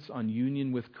repentance, on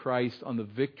union with Christ, on the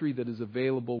victory that is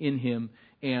available in Him,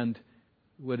 and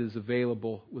what is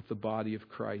available with the body of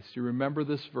Christ. You remember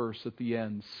this verse at the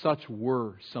end. Such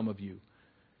were some of you.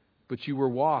 But you were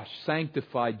washed,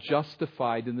 sanctified,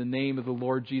 justified in the name of the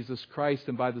Lord Jesus Christ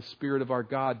and by the Spirit of our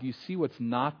God. Do you see what's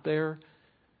not there?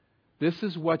 This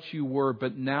is what you were,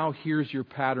 but now here's your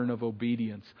pattern of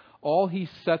obedience. All he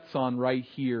sets on right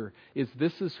here is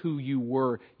this is who you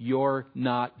were. You're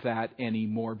not that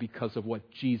anymore because of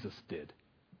what Jesus did.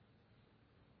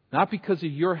 Not because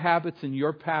of your habits and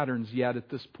your patterns yet at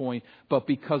this point, but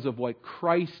because of what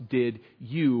Christ did,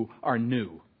 you are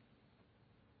new.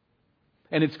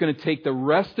 And it's going to take the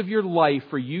rest of your life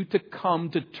for you to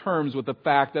come to terms with the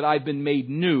fact that I've been made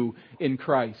new in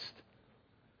Christ.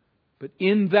 But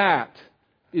in that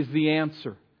is the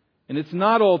answer. And it's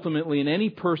not ultimately in any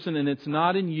person, and it's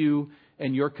not in you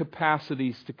and your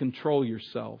capacities to control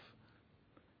yourself.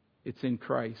 It's in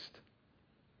Christ.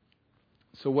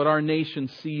 So what our nation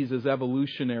sees as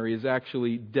evolutionary is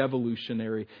actually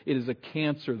devolutionary. It is a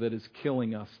cancer that is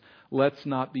killing us. Let's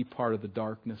not be part of the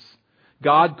darkness.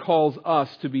 God calls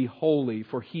us to be holy,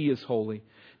 for He is holy.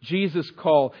 Jesus'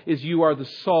 call is you are the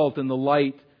salt and the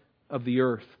light of the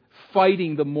earth,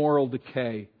 fighting the moral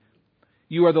decay.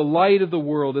 You are the light of the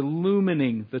world,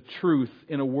 illumining the truth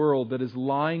in a world that is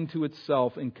lying to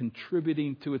itself and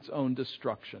contributing to its own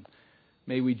destruction.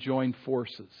 May we join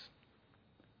forces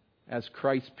as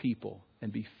Christ's people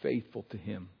and be faithful to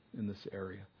Him in this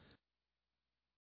area.